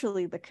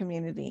actually the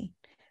community,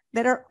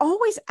 that are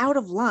always out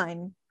of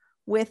line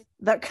with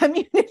the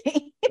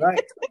community.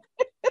 Right.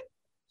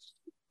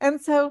 And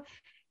so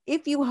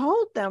if you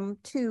hold them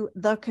to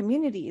the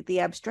community, the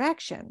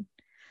abstraction,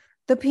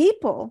 the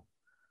people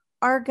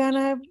are going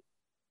to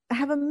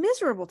have a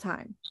miserable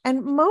time.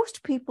 And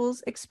most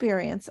people's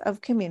experience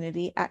of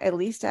community, at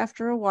least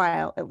after a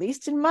while, at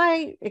least in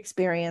my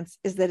experience,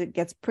 is that it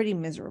gets pretty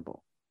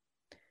miserable.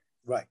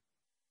 Right.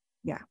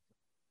 Yeah.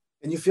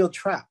 And you feel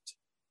trapped.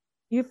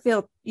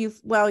 Either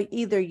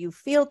you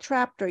feel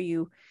trapped, or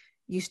you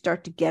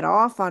start to get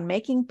off on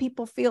making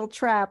people feel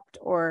trapped,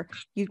 or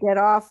you get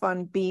off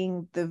on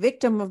being the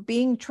victim of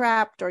being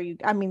trapped,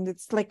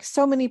 it's like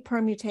so many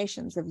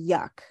permutations of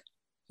yuck.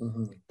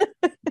 Mm-hmm.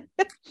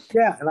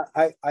 Yeah, and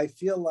I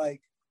feel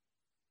like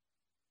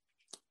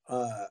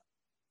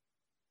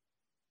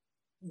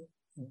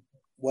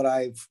what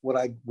I've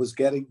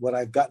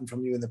gotten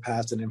from you in the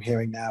past, and I'm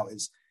hearing now,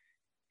 is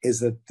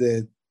that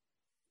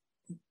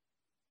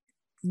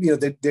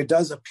there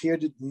does appear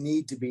to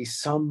need to be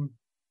some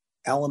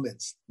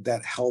elements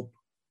that help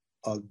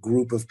a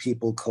group of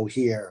people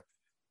cohere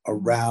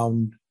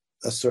around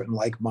a certain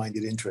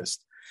like-minded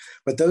interest,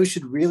 but those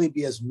should really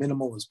be as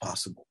minimal as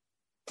possible.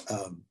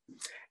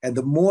 And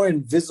the more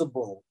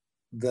invisible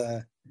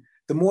the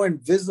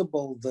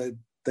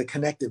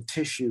connective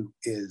tissue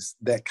is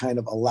that kind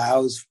of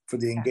allows for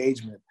the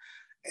engagement,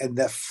 and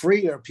the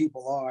freer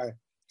people are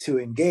to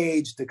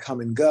engage, to come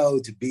and go,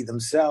 to be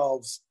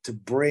themselves, to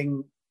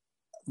bring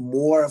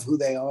more of who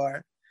they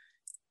are,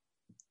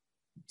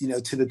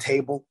 to the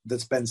table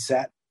that's been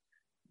set,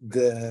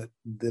 the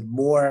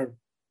more,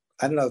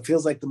 I don't know, it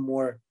feels like the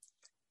more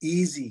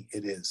easy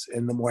it is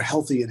and the more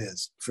healthy it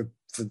is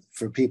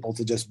for people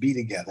to just be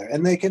together,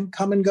 and they can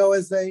come and go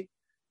as they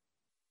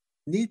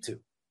need to.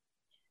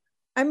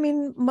 I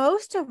mean,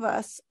 most of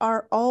us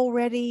are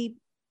already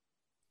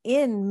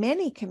in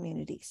many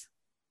communities.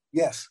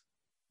 Yes.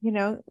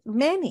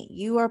 Many.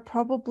 You are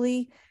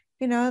probably,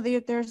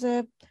 there's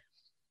a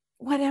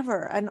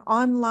whatever, an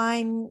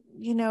online,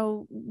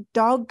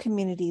 dog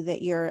community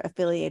that you're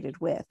affiliated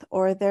with,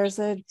 or there's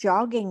a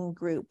jogging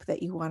group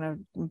that you want to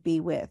be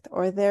with,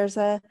 or there's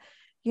a,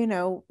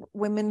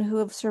 women who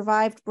have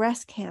survived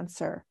breast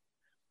cancer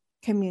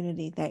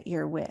community that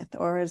you're with,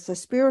 or as a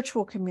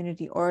spiritual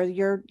community, or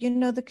your,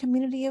 the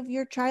community of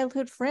your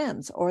childhood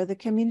friends, or the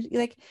community,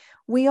 like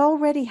we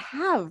already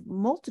have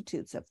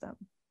multitudes of them.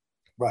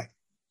 Right.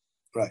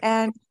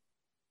 And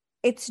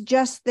it's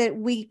just that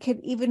we could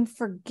even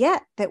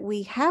forget that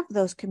we have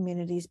those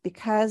communities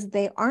because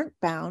they aren't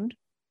bound.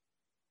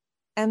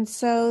 And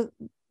so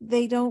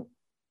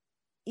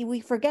we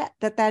forget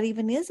that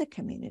even is a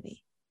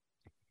community.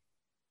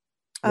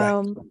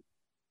 Right.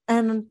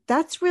 And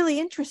that's really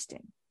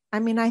interesting. I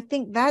mean, I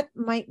think that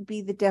might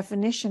be the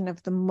definition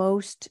of the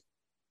most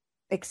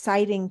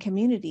exciting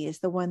community, is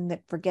the one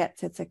that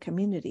forgets it's a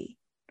community.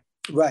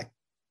 Right.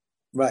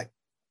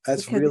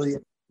 That's because really,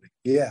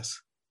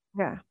 yes.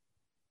 Yeah.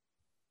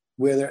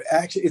 Where they're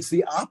actually, it's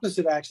the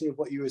opposite actually of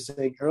what you were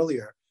saying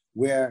earlier,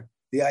 where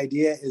the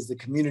idea is the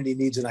community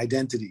needs an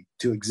identity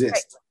to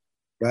exist,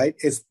 right?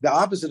 It's the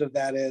opposite of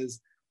that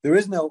is there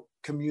is no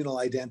communal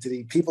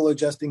identity. People are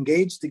just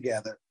engaged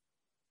together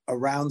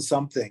around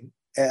something,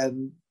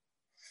 and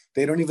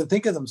they don't even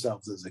think of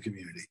themselves as a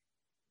community.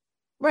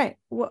 Right.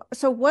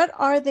 So what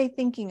are they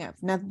thinking of?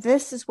 Now,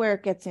 this is where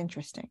it gets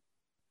interesting,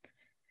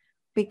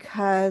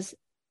 because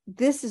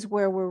this is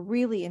where we're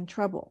really in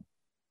trouble.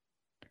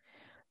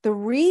 The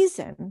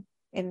reason,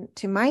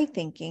 to my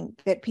thinking,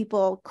 that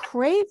people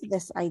crave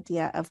this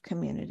idea of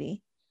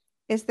community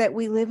is that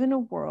we live in a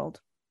world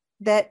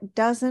that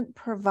doesn't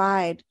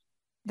provide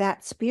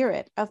that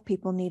spirit of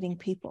people needing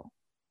people.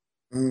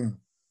 Mm.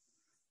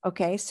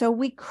 Okay, so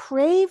we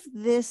crave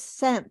this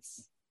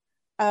sense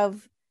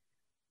of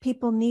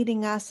people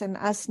needing us and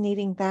us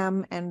needing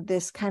them, and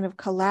this kind of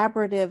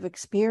collaborative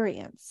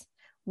experience.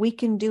 We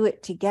can do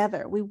it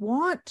together. We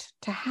want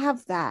to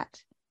have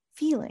that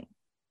feeling.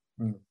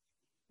 Mm.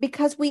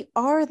 Because we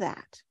are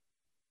that.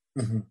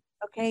 Mm-hmm.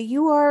 Okay,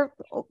 you are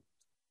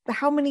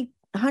how many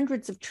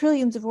hundreds of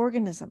trillions of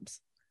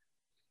organisms?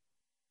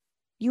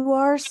 You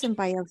are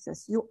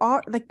symbiosis. You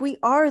are, like, we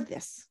are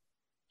this.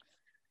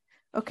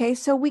 Okay,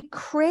 so we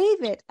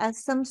crave it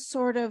as some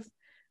sort of,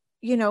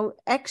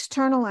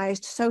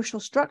 externalized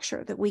social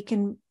structure that we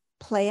can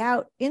play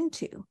out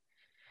into.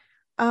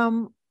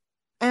 And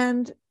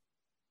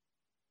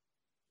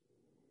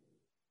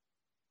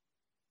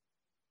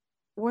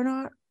we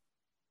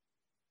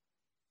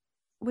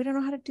don't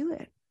know how to do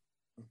it.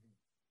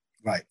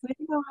 Right. We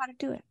don't know how to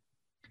do it.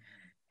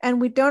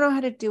 And we don't know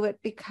how to do it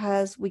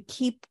because we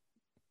keep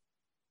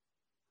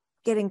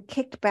getting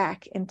kicked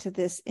back into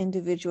this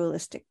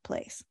individualistic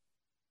place.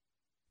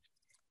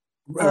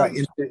 Right.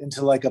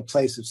 Into like a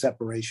place of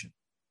separation.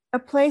 A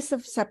place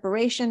of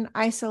separation,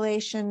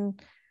 isolation,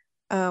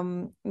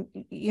 all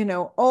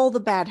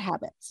the bad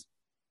habits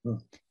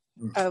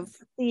of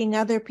seeing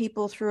other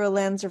people through a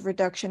lens of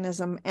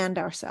reductionism and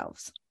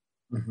ourselves.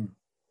 Mm-hmm.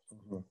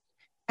 Mm-hmm.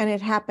 And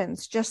it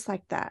happens just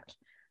like that.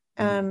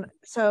 And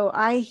so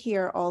I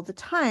hear all the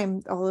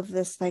time, all of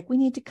this, like, we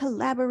need to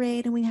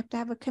collaborate and we have to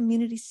have a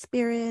community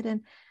spirit.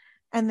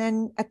 And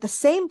then at the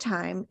same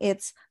time,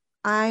 it's,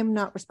 I'm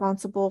not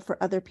responsible for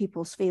other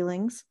people's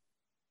feelings,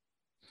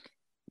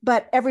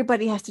 but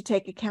everybody has to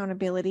take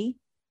accountability.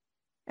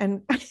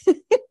 And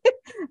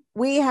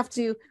we have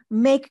to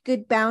make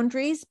good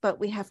boundaries, but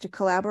we have to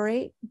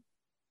collaborate.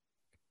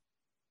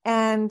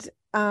 And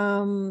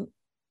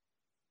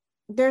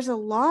there's a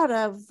lot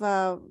of,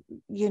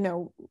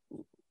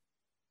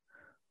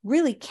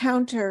 really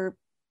counter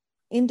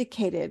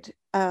indicated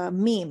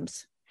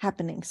memes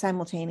happening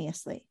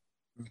simultaneously.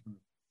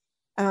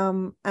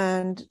 Mm-hmm.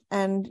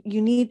 And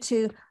you need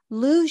to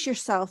lose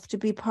yourself to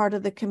be part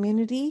of the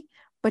community,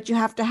 but you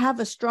have to have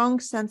a strong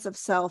sense of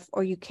self,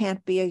 or you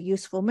can't be a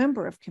useful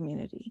member of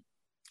community.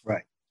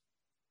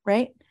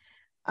 Right.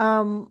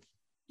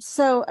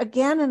 So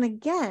again and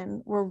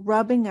again, we're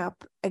rubbing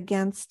up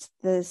against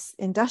this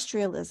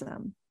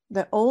industrialism,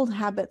 the old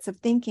habits of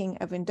thinking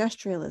of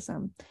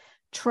industrialism,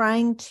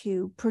 trying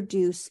to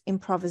produce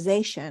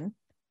improvisation.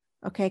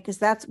 Okay, because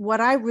that's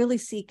what I really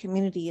see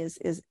community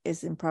is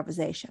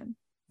improvisation.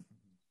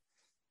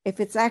 If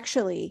it's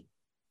actually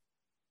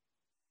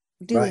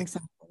doing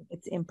something,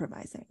 it's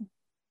improvising,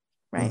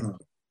 right?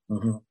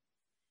 Mm-hmm.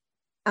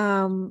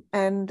 Mm-hmm.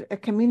 And a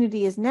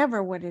community is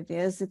never what it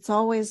is. It's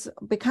always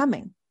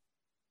becoming.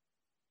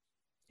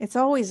 It's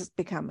always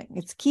becoming.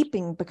 It's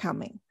keeping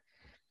becoming.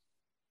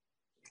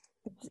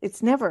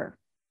 It's never.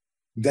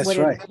 That's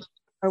right.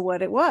 Or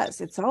what it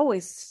was. It's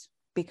always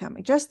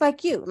becoming. Just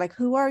like you. Like,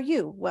 who are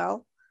you?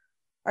 Well,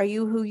 are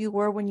you who you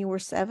were when you were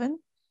 7?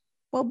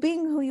 Well,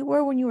 being who you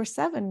were when you were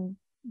 7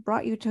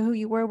 brought you to who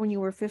you were when you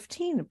were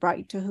 15, it brought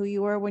you to who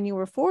you were when you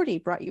were 40,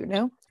 brought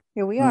you,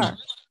 here we are.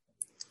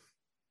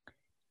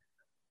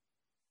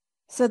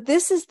 So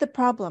this is the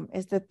problem,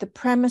 is that the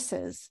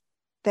premises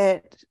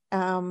that,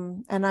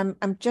 and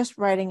I'm just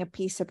writing a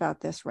piece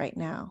about this right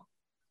now.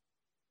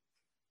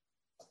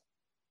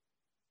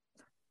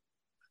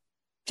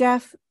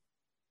 Jeff,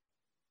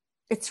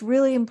 it's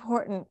really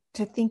important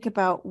to think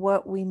about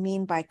what we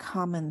mean by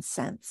common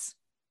sense.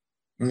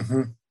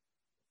 Mm-hmm.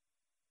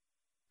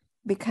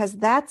 Because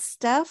that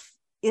stuff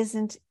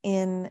it's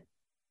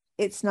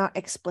not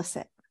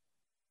explicit.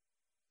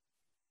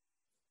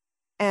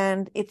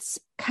 And it's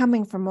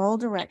coming from all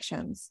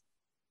directions.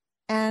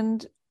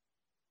 And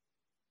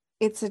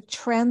it's a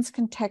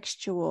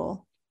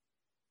transcontextual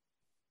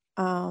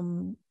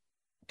kind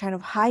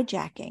of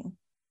hijacking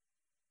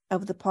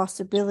of the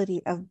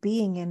possibility of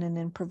being in an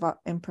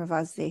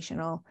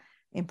improvisational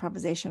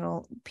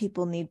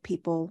people need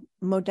people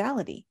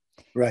modality.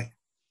 Right.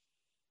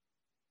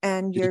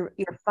 And your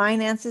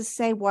finances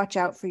say, watch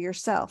out for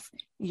yourself.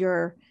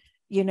 Your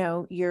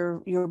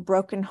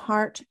broken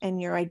heart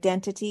and your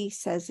identity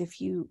says, if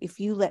you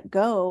let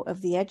go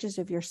of the edges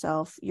of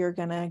yourself, you're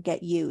gonna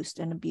get used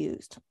and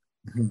abused.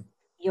 Mm-hmm.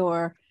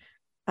 You're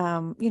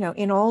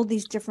in all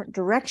these different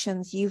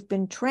directions, you've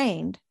been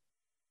trained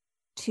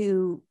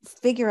to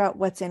figure out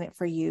what's in it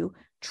for you,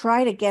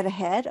 try to get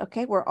ahead.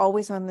 Okay, we're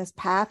always on this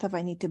path of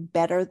I need to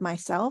better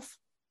myself,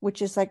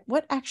 which is like,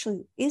 what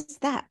actually is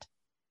that?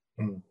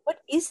 Mm-hmm. What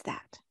is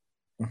that?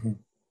 Mm-hmm.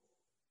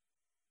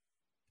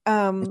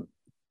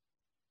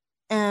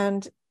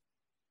 And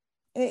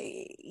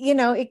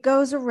it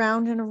goes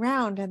around and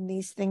around, and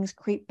these things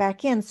creep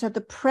back in. So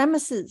the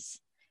premises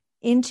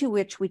into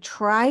which we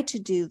try to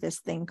do this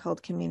thing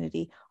called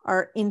community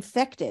are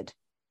infected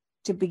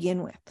to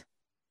begin with.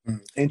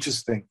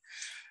 Interesting.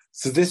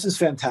 So this is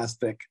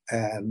fantastic.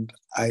 And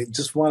I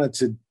just wanted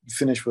to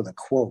finish with a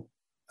quote.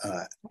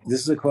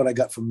 This is a quote I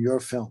got from your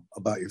film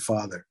about your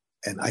father.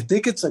 And I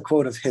think it's a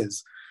quote of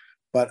his,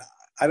 but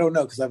I don't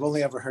know because I've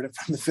only ever heard it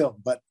from the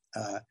film. But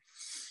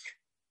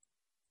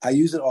I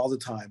use it all the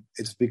time.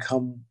 It's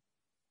become,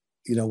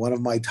 one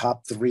of my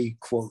top 3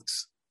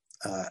 quotes.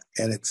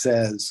 And it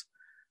says,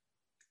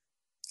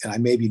 and I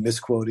may be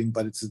misquoting,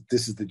 but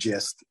this is the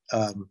gist.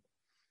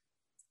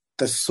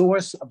 The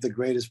source of the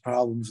greatest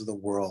problems of the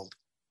world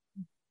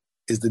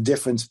is the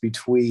difference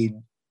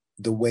between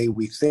the way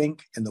we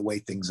think and the way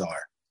things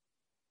are.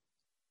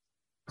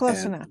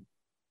 Close enough.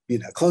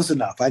 Close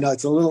enough. I know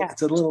it's a little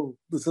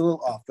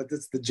off, but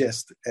that's the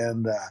gist.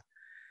 And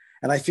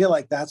I feel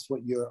like that's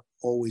what you're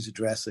always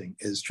addressing,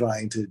 is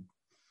trying to,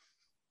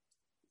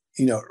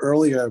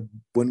 earlier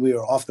when we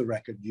were off the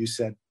record, you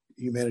said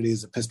humanity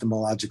is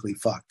epistemologically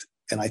fucked.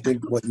 And I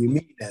think what you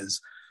mean is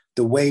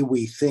the way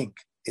we think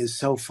is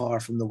so far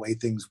from the way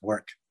things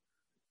work.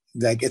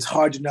 Like, it's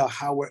hard to know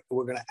how we're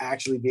going to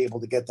actually be able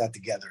to get that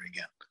together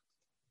again.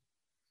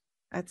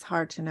 It's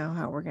hard to know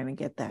how we're going to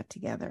get that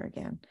together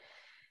again,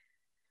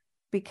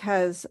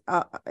 because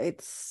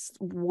it's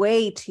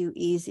way too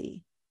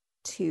easy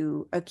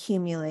to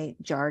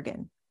accumulate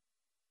jargon.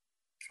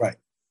 Right.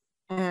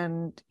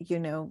 And,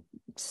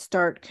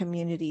 start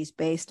communities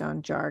based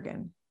on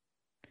jargon.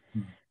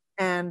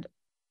 And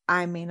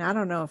I mean, I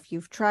don't know if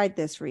you've tried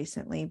this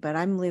recently, but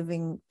I'm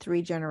living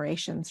 3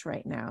 generations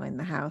right now in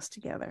the house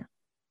together.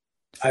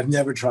 I've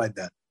never tried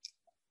that.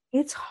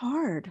 It's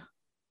hard.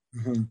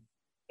 Mm-hmm.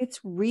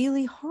 It's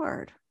really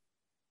hard.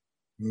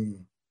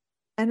 Mm.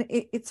 And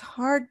it's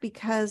hard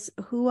because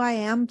who I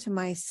am to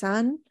my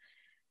son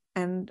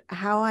and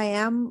how I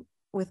am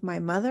with my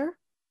mother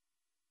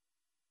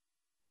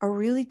are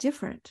really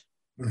different.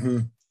 Mm-hmm.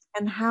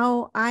 And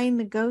how I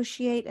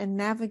negotiate and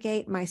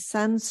navigate my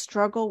son's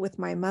struggle with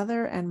my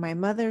mother and my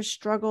mother's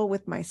struggle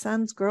with my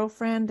son's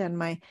girlfriend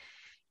and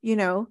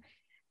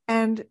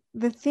and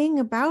the thing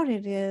about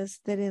it is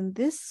that in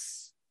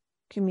this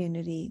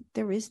community,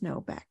 there is no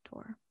back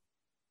door.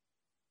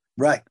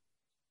 Right.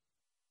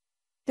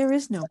 There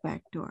is no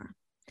back door.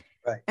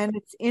 Right. And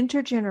it's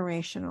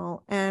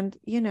intergenerational. And,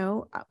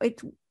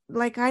 it's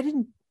like, I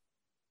didn't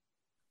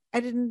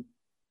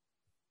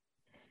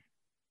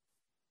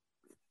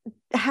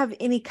have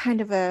any kind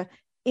of a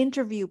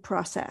interview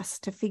process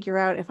to figure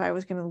out if I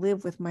was going to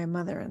live with my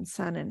mother and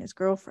son and his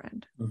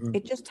girlfriend. Mm-hmm.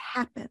 It just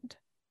happened.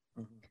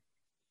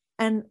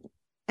 Mm-hmm.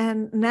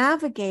 And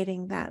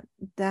navigating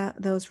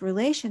those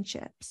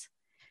relationships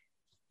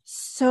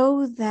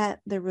so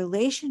that the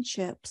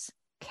relationships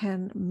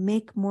can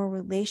make more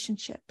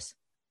relationships.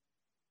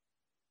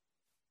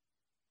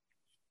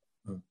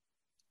 Mm.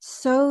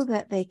 So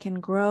that they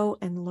can grow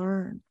and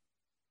learn.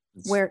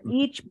 Where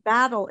each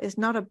battle is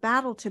not a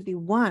battle to be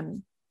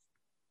won.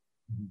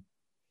 Mm-hmm.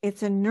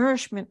 It's a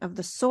nourishment of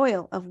the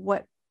soil of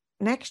what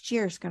next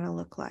year is going to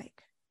look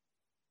like.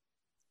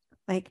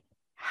 Like,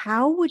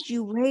 how would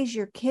you raise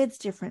your kids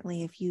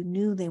differently if you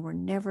knew they were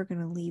never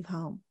going to leave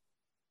home?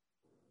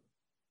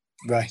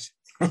 Right.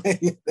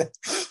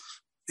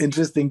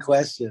 Interesting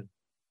question.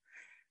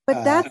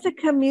 But that's a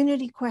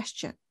community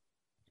question.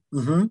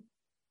 Mm-hmm.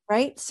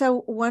 Right.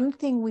 So one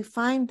thing we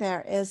find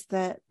there is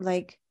that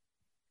like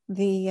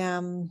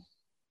the,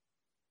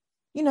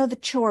 the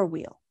chore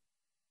wheel.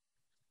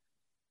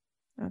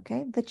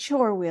 Okay. The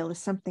chore wheel is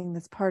something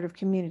that's part of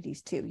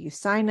communities too. You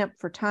sign up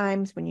for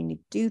times when you need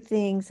to do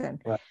things,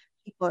 and Right.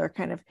 people are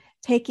kind of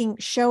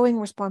showing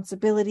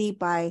responsibility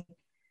by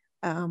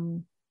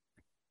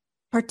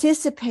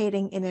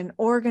participating in an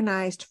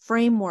organized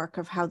framework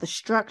of how the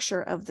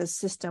structure of the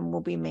system will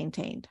be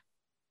maintained.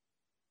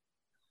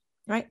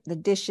 Right? The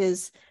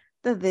dishes,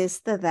 the this,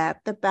 the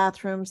that, the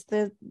bathrooms,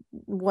 the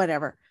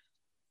whatever.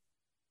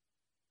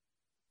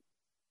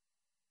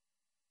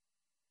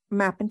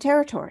 Map and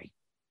territory.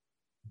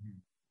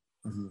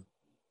 Mm-hmm.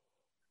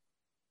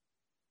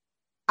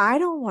 I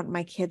don't want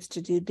my kids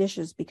to do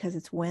dishes because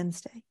it's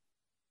Wednesday.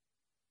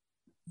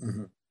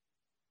 Mm-hmm.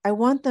 I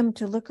want them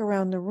to look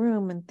around the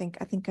room and think,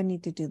 I think I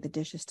need to do the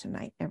dishes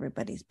tonight.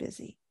 Everybody's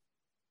busy.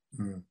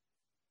 Mm-hmm.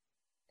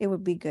 It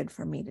would be good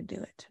for me to do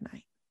it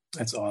tonight.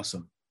 That's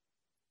awesome.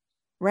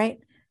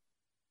 Right?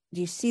 Do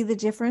you see the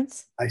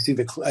difference? I see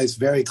it's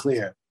very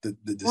clear. The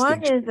One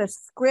distinction. is a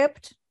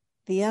script,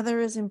 the other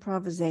is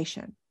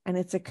improvisation. And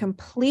it's a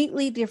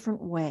completely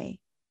different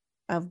way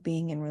of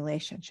being in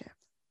relationship.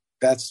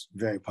 That's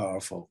very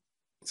powerful.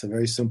 It's a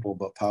very simple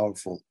but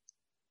powerful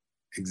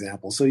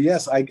example. So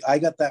yes, I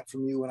got that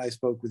from you when I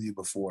spoke with you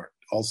before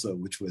also,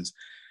 which was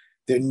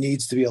there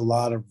needs to be a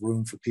lot of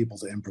room for people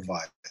to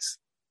improvise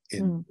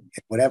in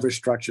whatever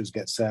structures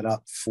get set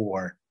up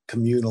for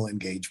communal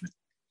engagement.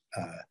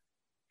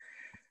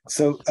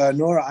 So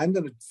Nora, I'm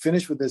going to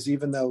finish with this,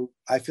 even though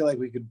I feel like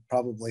we could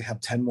probably have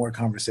 10 more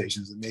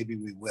conversations, and maybe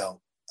we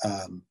will,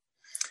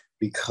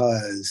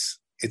 because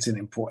it's an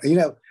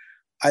important,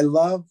 I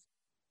love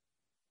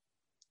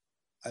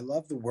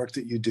the work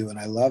that you do, and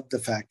I love the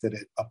fact that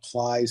it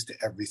applies to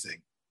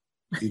everything.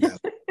 You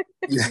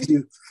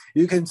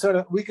can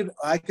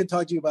I could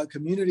talk to you about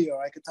community,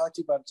 or I could talk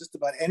to you about just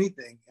about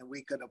anything, and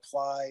we could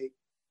apply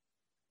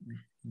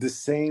the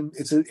same.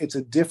 It's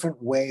a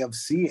different way of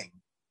seeing,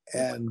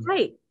 and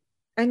right,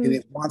 and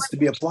it wants to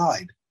be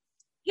applied.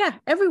 Yeah,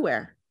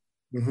 everywhere.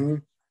 Mm-hmm.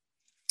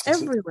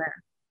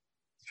 Everywhere.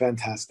 It's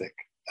fantastic.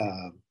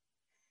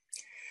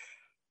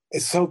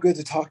 It's so good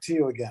to talk to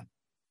you again.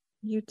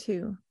 You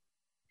too.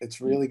 It's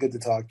really good to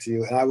talk to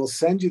you. And I will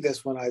send you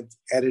this when I've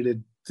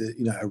edited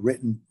a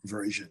written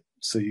version,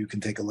 so you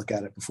can take a look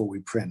at it before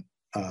we print.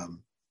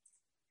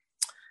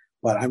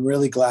 But I'm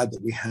really glad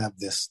that we have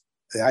this.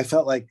 I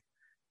felt like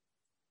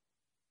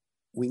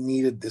we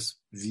needed this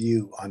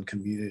view on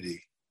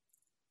community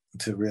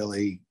to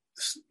really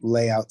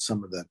lay out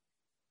some of the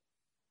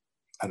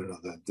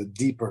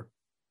deeper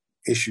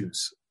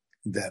issues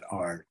that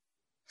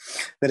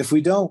if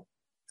we don't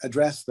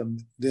address them,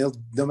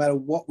 no matter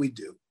what we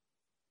do,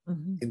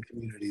 in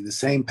community, the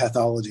same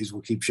pathologies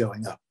will keep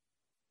showing up.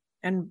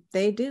 And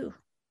they do.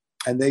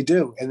 And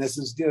this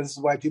is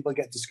why people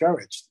get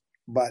discouraged.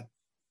 But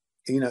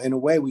in a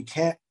way, we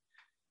can't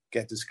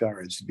get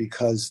discouraged,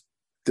 because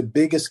the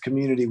biggest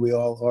community we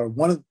all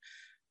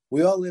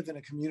live in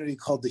a community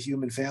called the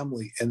human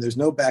family, and there's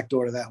no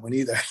backdoor to that one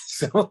either.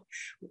 So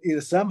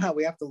somehow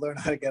we have to learn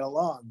how to get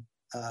along.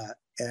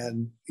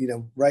 And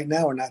right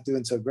now we're not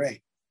doing so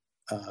great.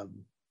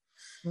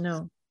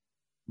 No.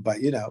 But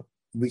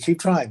we keep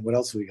trying. What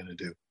else are we going to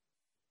do?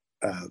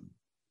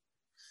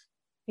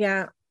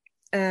 Yeah.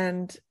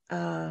 And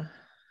the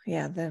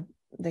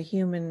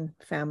human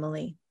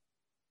family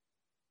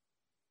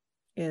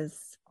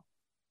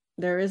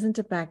there isn't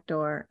a back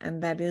door,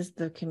 and that is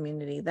the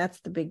community. That's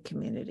the big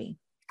community.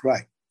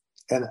 Right.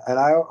 And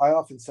I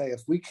often say,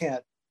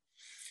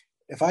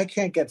 if I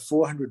can't get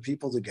 400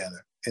 people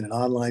together in an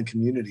online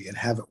community and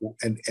have it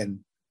and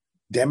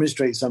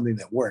demonstrate something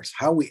that works,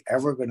 how are we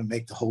ever going to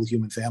make the whole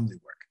human family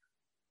work?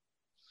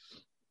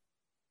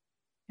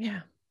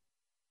 Yeah.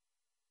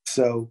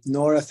 So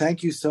Nora,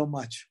 thank you so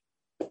much.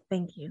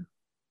 Thank you.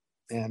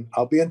 And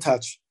I'll be in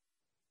touch.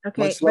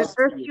 Okay, but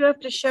first you have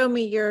to show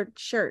me your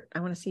shirt.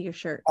 I want to see your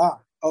shirt. Oh,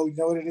 you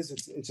know what it is?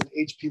 It's an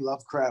H.P.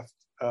 Lovecraft.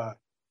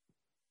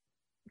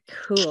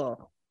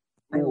 Cool.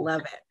 I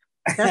love it.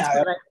 That's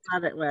what I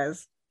thought it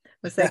was. It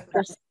was like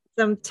there's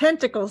some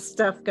tentacle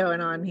stuff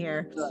going on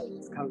here.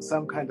 It's kind of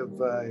some kind of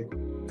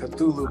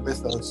Cthulhu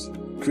mythos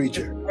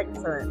creature.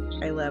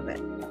 Excellent. I love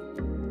it.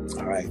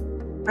 All right.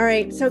 All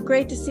right. So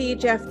great to see you,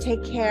 Jeff.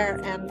 Take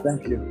care. And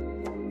thank you.